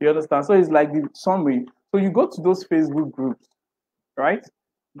 You understand? So it's like the summary. So you go to those Facebook groups, right?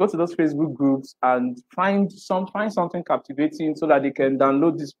 Go to those Facebook groups and find something captivating so that they can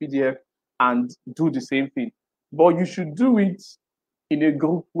download this PDF and do the same thing. But you should do it in a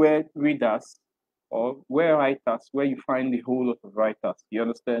group where readers or where writers, where you find a whole lot of writers. You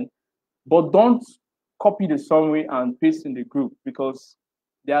understand? But don't copy the summary and paste in the group because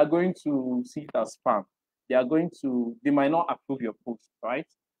they are going to see it as spam. They might not approve your post, right?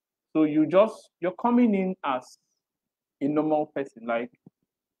 So you're coming in as a normal person. Like,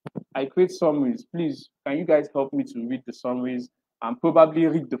 I create summaries. Please, can you guys help me to read the summaries and probably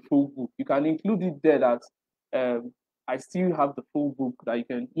read the full book? You can include it there that I still have the full book that you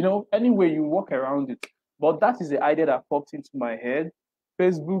can, anyway, you walk around it. But that is the idea that popped into my head.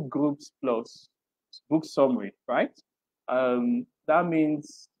 Facebook groups plus book summary, right? That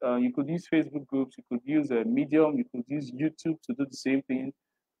means you could use Facebook groups, you could use Medium, you could use YouTube to do the same thing.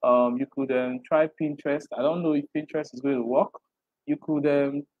 You could try Pinterest. I don't know if Pinterest is going to work. You could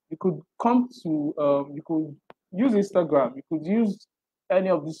come to you could use Instagram. You could use any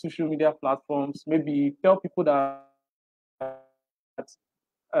of these social media platforms. Maybe tell people that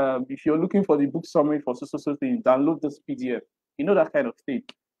if you're looking for the book summary for so thing, download this PDF. That kind of thing.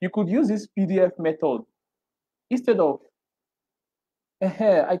 You could use this PDF method instead of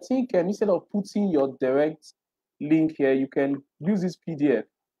I think instead of putting your direct link here, you can use this PDF.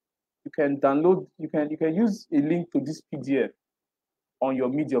 You can download. You can use a link to this PDF on your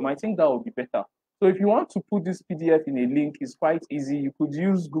Medium. I think that would be better. So if you want to put this PDF in a link, it's quite easy. You could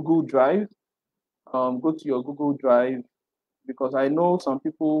use Google Drive. Go to your Google Drive because I know some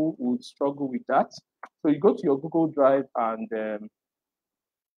people would struggle with that. So you go to your Google Drive and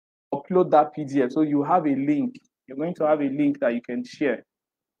upload that PDF. So you have a link. You're going to have a link that you can share,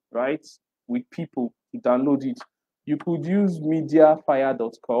 right, with people to download it. You could use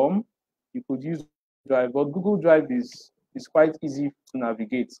mediafire.com. You could use Drive, but Google Drive is quite easy to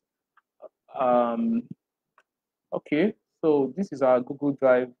navigate. Um, okay, so this is our Google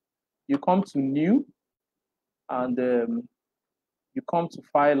Drive. You come to new and you come to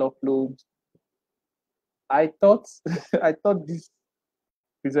file upload. I thought I thought this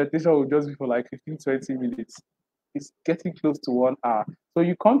presentation would just be for like 15-20 minutes. It's getting close to 1 hour. So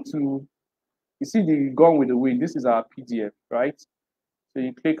you see the Gone with the Wind. This is our PDF, right? So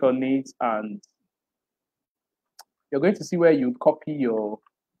you click on it and you're going to see where you copy your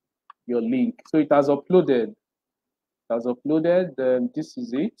link. So it has uploaded. It has uploaded. This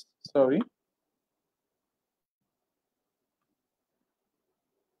is it. Sorry.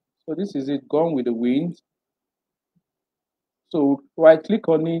 So this is it. Gone with the Wind. So right click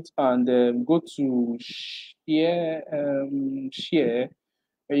on it and go to share. Share.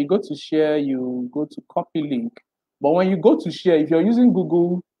 When you go to share, you go to copy link. But when you go to share, if you're using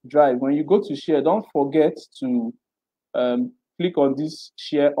Google Drive, when you go to share, don't forget to click on this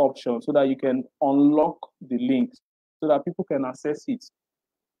share option so that you can unlock the link so that people can access it.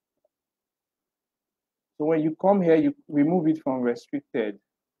 So when you come here, you remove it from restricted,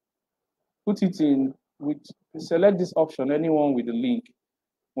 put it in with select this option, anyone with the link.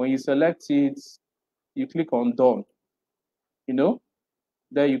 When you select it, you click on done. You know,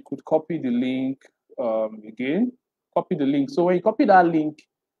 then you could copy the link again. Copy the link. So when you copy that link,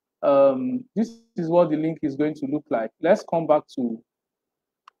 this is what the link is going to look like. Let's come back to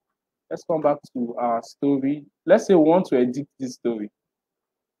our story. Let's say we want to edit this story.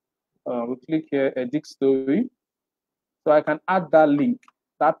 We click here, edit story. So I can add that link,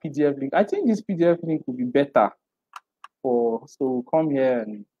 that PDF link. I think this PDF link will be better for, so we'll come here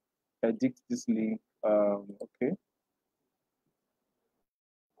and edit this link. Okay.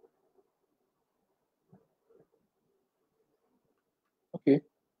 Okay.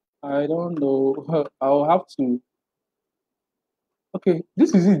 I don't know. I'll have to. Okay,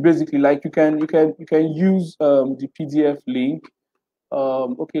 this is it basically. Like you can use the PDF link.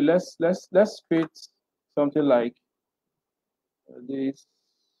 Okay, let's create something like this.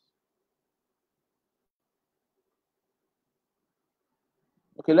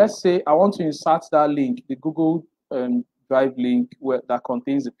 Okay, let's say I want to insert that link, the Google Drive link where that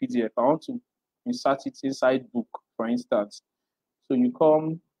contains the PDF. I want to insert it inside book, for instance. So you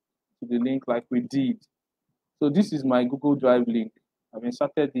come to the link like we did. So this is my Google Drive link. I've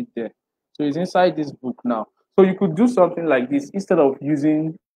inserted it there. So it's inside this book now. So you could do something like this instead of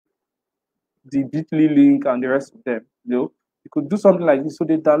using the bit.ly link and the rest of them. You could do something like this. So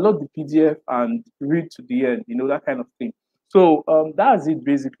they download the PDF and read to the end, that kind of thing. So that's it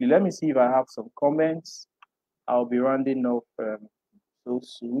basically. Let me see if I have some comments. I'll be rounding up so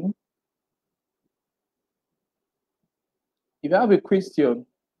soon. If you have a question,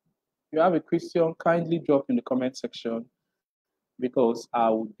 kindly drop in the comment section because I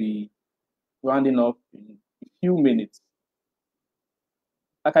will be rounding up in a few minutes.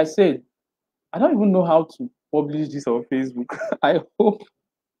 Like I said, I don't even know how to publish this on Facebook. I hope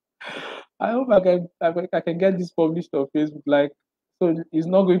I can get this published on Facebook. Like, so it's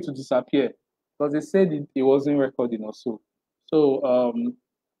not going to disappear because they said it wasn't recording or so. So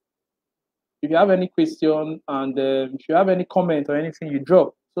if you have any question and if you have any comment or anything, you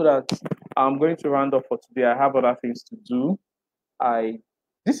drop so that I'm going to round up for today. I have other things to do.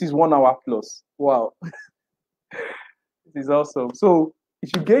 This is 1 hour plus. Wow, this is awesome. So if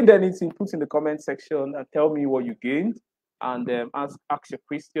you gained anything, put in the comment section and tell me what you gained, and ask your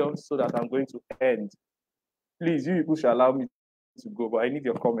questions so that I'm going to end. Please, you people should allow me to go, but I need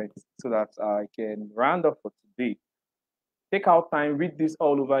your comments so that I can round up for today. Take out time, read this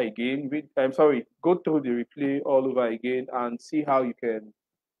all over again. Go through the replay all over again and see how you can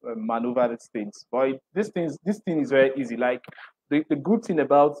maneuver these things. But this thing is very easy. Like the good thing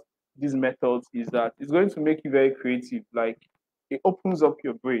about these methods is that it's going to make you very creative. Like it opens up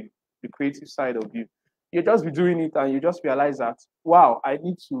your brain, the creative side of you. You just be doing it and you just realize that wow, I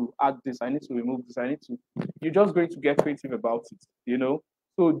need to add this, I need to remove this, I need to. You're just going to get creative about it.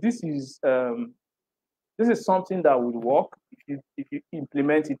 So this is something that would work if you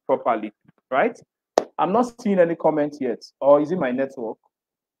implement it properly, right? I'm not seeing any comments yet, or is it my network?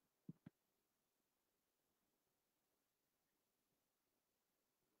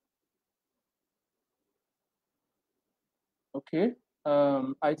 Okay.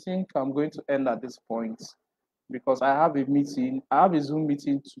 I think I'm going to end at this point because I have a meeting. I have a Zoom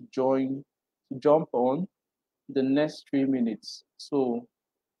meeting to jump on the next 3 minutes. So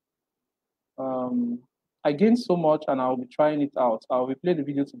I gained so much, and I'll be trying it out. I'll replay the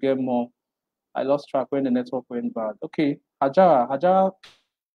video to get more. I lost track when the network went bad. Okay, Hajara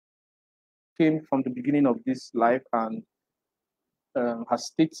came from the beginning of this live and has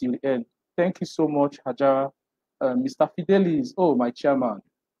stayed till the end. Thank you so much, Hajara. Mr. Fidelis, oh, my chairman.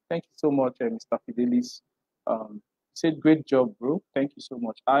 Thank you so much, Mr. Fidelis. Said great job, bro. Thank you so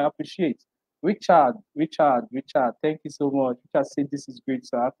much. I appreciate. Richard, thank you so much. Richard said this is great,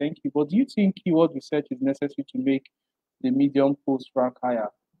 sir. Thank you. But do you think keyword research is necessary to make the medium post rank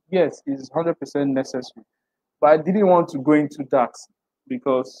higher? Yes, it's 100% necessary. But I didn't want to go into that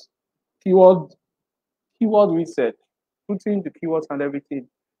because keyword keyword research, putting the keywords and everything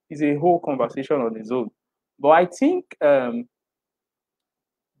is a whole conversation on its own. But I think the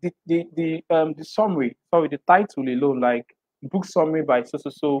summary, sorry, the title alone, like book summary by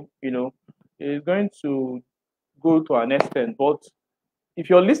so, is going to go to an extent. But if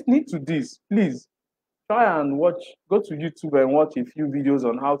you're listening to this, please try and watch, go to YouTube and watch a few videos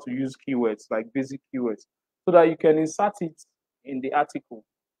on how to use keywords, like basic keywords, so that you can insert it in the article.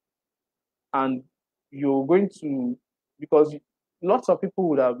 And you're going to, because lots of people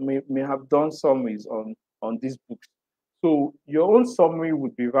would have may have done summaries on these books. So your own summary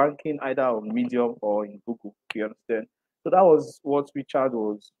would be ranking either on Medium or in Google. You understand? So that was what Richard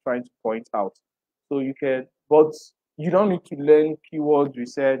was trying to point out. So you can, but you don't need to learn keyword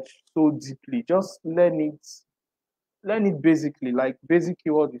research so deeply. Just learn it basically, like basic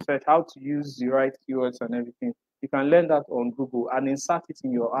keyword research, how to use the right keywords and everything. You can learn that on Google and insert it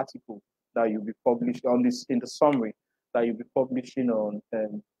in your article that you'll be published on this in the summary that you'll be publishing on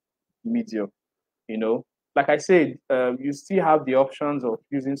Medium. You know, like I said, you still have the options of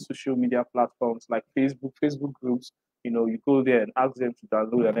using social media platforms like Facebook groups. You know, you go there and ask them to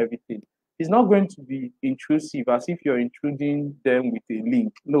download and everything. It's not going to be intrusive as if you're intruding them with a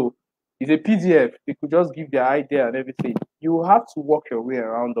link. No, it's a PDF. They could just give their idea and everything. You have to work your way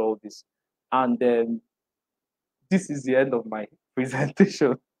around all this. And then this is the end of my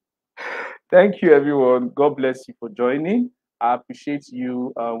presentation. Thank you, everyone. God bless you for joining. I appreciate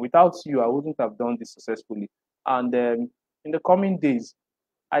you. Without you, I wouldn't have done this successfully. And in the coming days,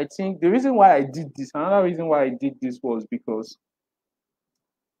 I think the reason why I did this, another reason why I did this was because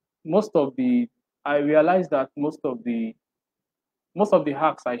most of the, I realized that most of the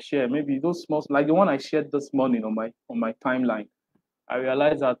hacks I share, maybe those small, like the one I shared this morning on my timeline, I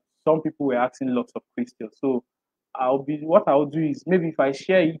realized that some people were asking lots of questions. So what I'll do is maybe if I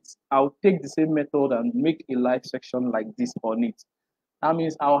share it, I'll take the same method and make a live section like this on it. That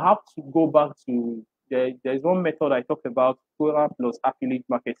means I'll have to go back to there's one method I talked about, Quora plus affiliate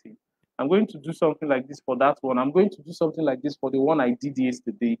marketing. I'm going to do something like this for that one. I'm going to do something like this for the one I did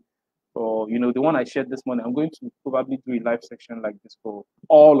yesterday, or the one I shared this morning. I'm going to probably do a live section like this for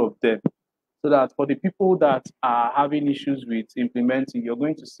all of them, so that for the people that are having issues with implementing, you're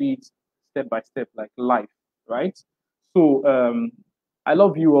going to see it step by step, like live, right? So I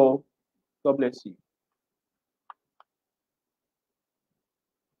love you all. God bless you.